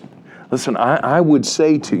Christ. Listen, I would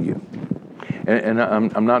say to you, and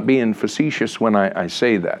I'm not being facetious when I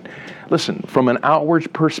say that. Listen, from an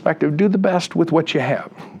outward perspective, do the best with what you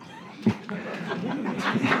have.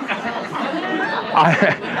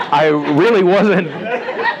 I really wasn't.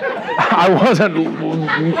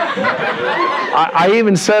 I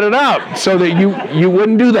even set it up so that you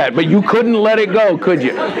wouldn't do that, but you couldn't let it go, could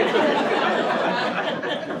you?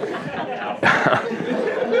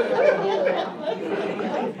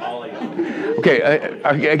 Okay,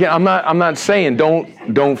 again, I'm not saying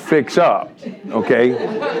don't fix up. Okay.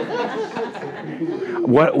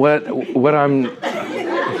 What I'm.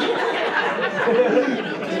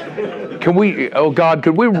 Can we? Oh God,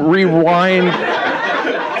 could we rewind?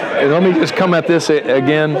 Let me just come at this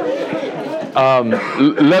again.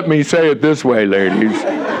 Let me say it this way, ladies.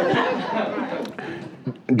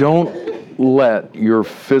 Don't let your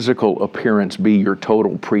physical appearance be your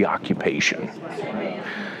total preoccupation.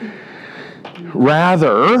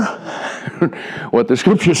 Rather, what the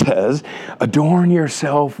Scripture says, adorn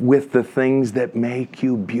yourself with the things that make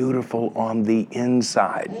you beautiful on the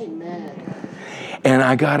inside. Amen. And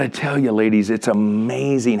I got to tell you, ladies, it's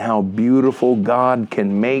amazing how beautiful God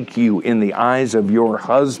can make you in the eyes of your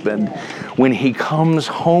husband when he comes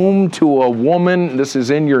home to a woman, this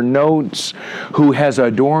is in your notes, who has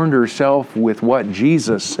adorned herself with what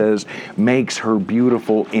Jesus says makes her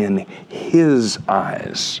beautiful in his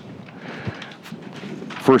eyes.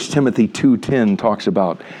 1 Timothy 2:10 talks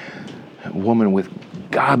about a woman with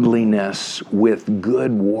godliness, with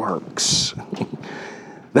good works.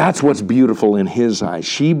 That's what's beautiful in his eyes.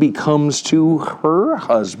 She becomes to her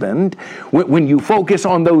husband, when you focus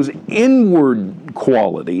on those inward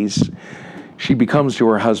qualities, she becomes to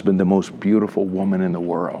her husband the most beautiful woman in the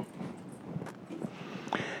world.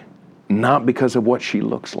 Not because of what she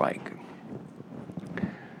looks like,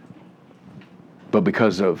 but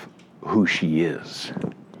because of who she is.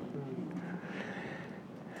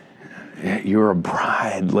 You're a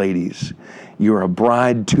bride, ladies. You're a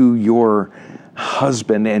bride to your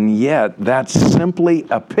husband, and yet that's simply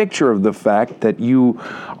a picture of the fact that you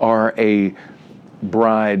are a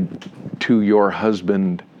bride to your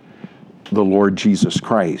husband, the Lord Jesus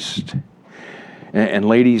Christ. And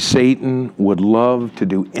ladies, Satan would love to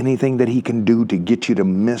do anything that he can do to get you to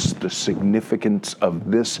miss the significance of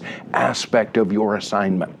this aspect of your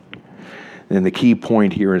assignment. And the key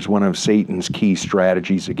point here is one of Satan's key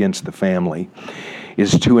strategies against the family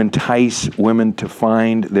is to entice women to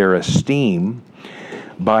find their esteem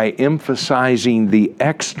by emphasizing the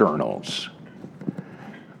externals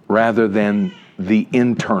rather than the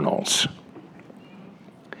internals.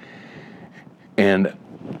 And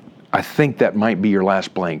I think that might be your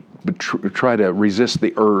last blank, but try to resist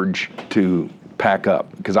the urge to pack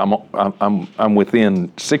up, because I'm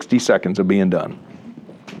within 60 seconds of being done.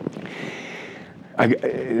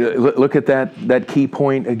 Look at that key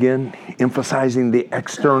point again, emphasizing the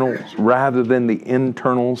externals rather than the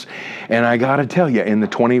internals. And I got to tell you, in the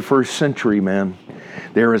 21st century, man,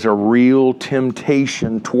 there is a real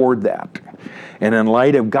temptation toward that. And in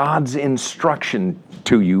light of God's instruction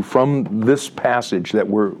to you from this passage that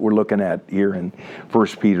we're looking at here in 1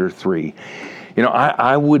 Peter 3,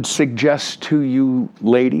 I would suggest to you,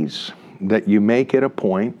 ladies, that you make it a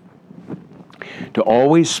point to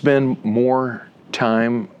always spend more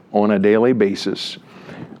time on a daily basis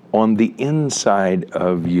on the inside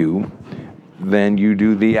of you than you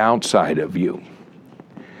do the outside of you.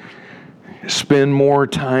 Spend more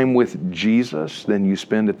time with Jesus than you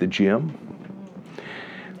spend at the gym.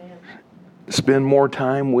 Spend more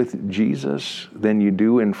time with Jesus than you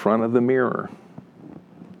do in front of the mirror.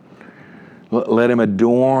 Let him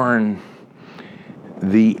adorn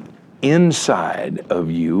the inside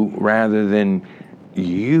of you rather than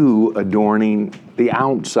you adorning the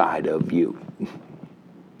outside of you.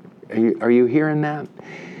 Are you hearing that?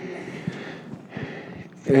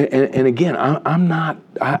 And again,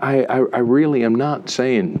 I really am not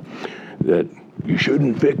saying that you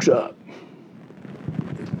shouldn't fix up.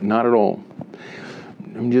 Not at all.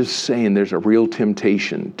 I'm just saying there's a real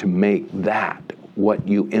temptation to make that what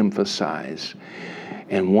you emphasize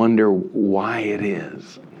and wonder why it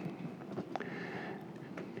is.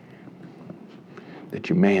 that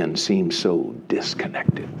your man seems so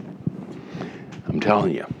disconnected. I'm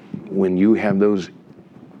telling you, when you have those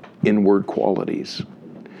inward qualities,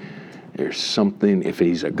 there's something, if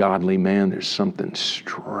he's a godly man, there's something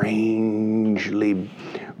strangely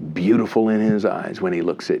beautiful in his eyes when he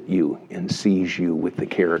looks at you and sees you with the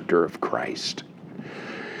character of Christ.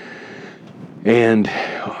 And,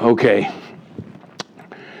 okay,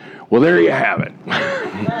 well, there you have it.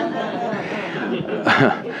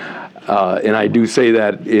 And I do say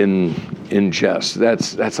that in jest.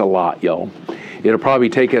 That's a lot, y'all. It'll probably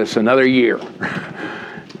take us another year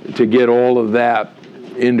to get all of that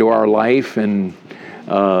into our life, and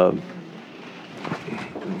I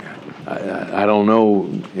don't know,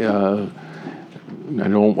 I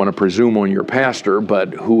don't want to presume on your pastor,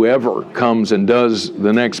 but whoever comes and does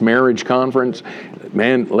the next marriage conference,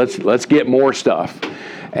 man, let's get more stuff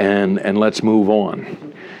and let's move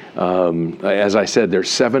on. As I said, there's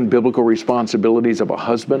 7 biblical responsibilities of a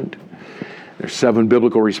husband. There's 7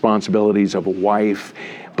 biblical responsibilities of a wife.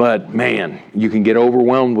 But man, you can get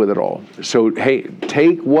overwhelmed with it all. So hey,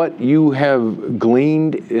 take what you have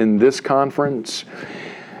gleaned in this conference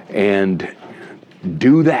and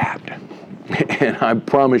do that. And I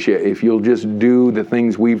promise you, if you'll just do the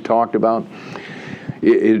things we've talked about,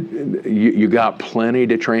 you got plenty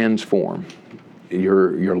to transform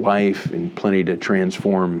your life and plenty to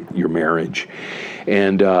transform your marriage.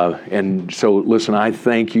 And so listen, I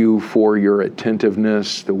thank you for your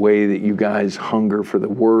attentiveness, the way that you guys hunger for the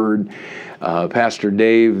Word. Pastor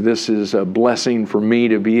Dave, this is a blessing for me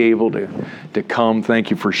to be able to come.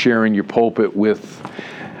 Thank you for sharing your pulpit with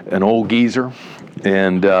an old geezer.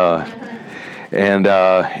 And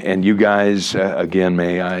you guys, again,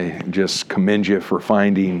 may I just commend you for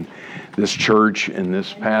finding this church and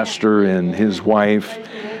this pastor and his wife.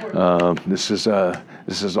 This is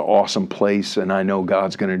an awesome place, and I know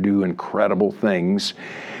God's going to do incredible things.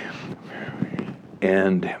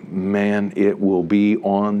 And man, it will be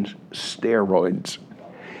on steroids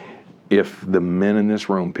if the men in this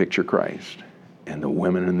room picture Christ and the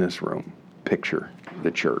women in this room picture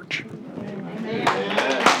the church.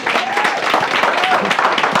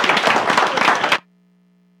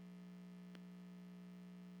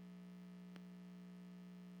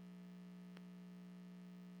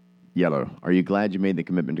 Yellow, are you glad you made the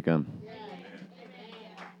commitment to come?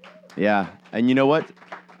 Yeah, and you know what?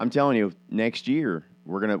 I'm telling you, next year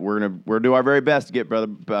we're gonna do our very best to get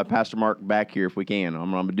Pastor Mark back here if we can. I'm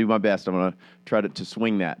gonna do my best. I'm gonna try to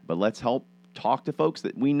swing that. But let's help talk to folks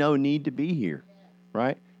that we know need to be here,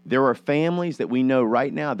 right? There are families that we know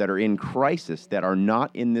right now that are in crisis that are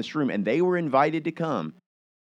not in this room, and they were invited to come.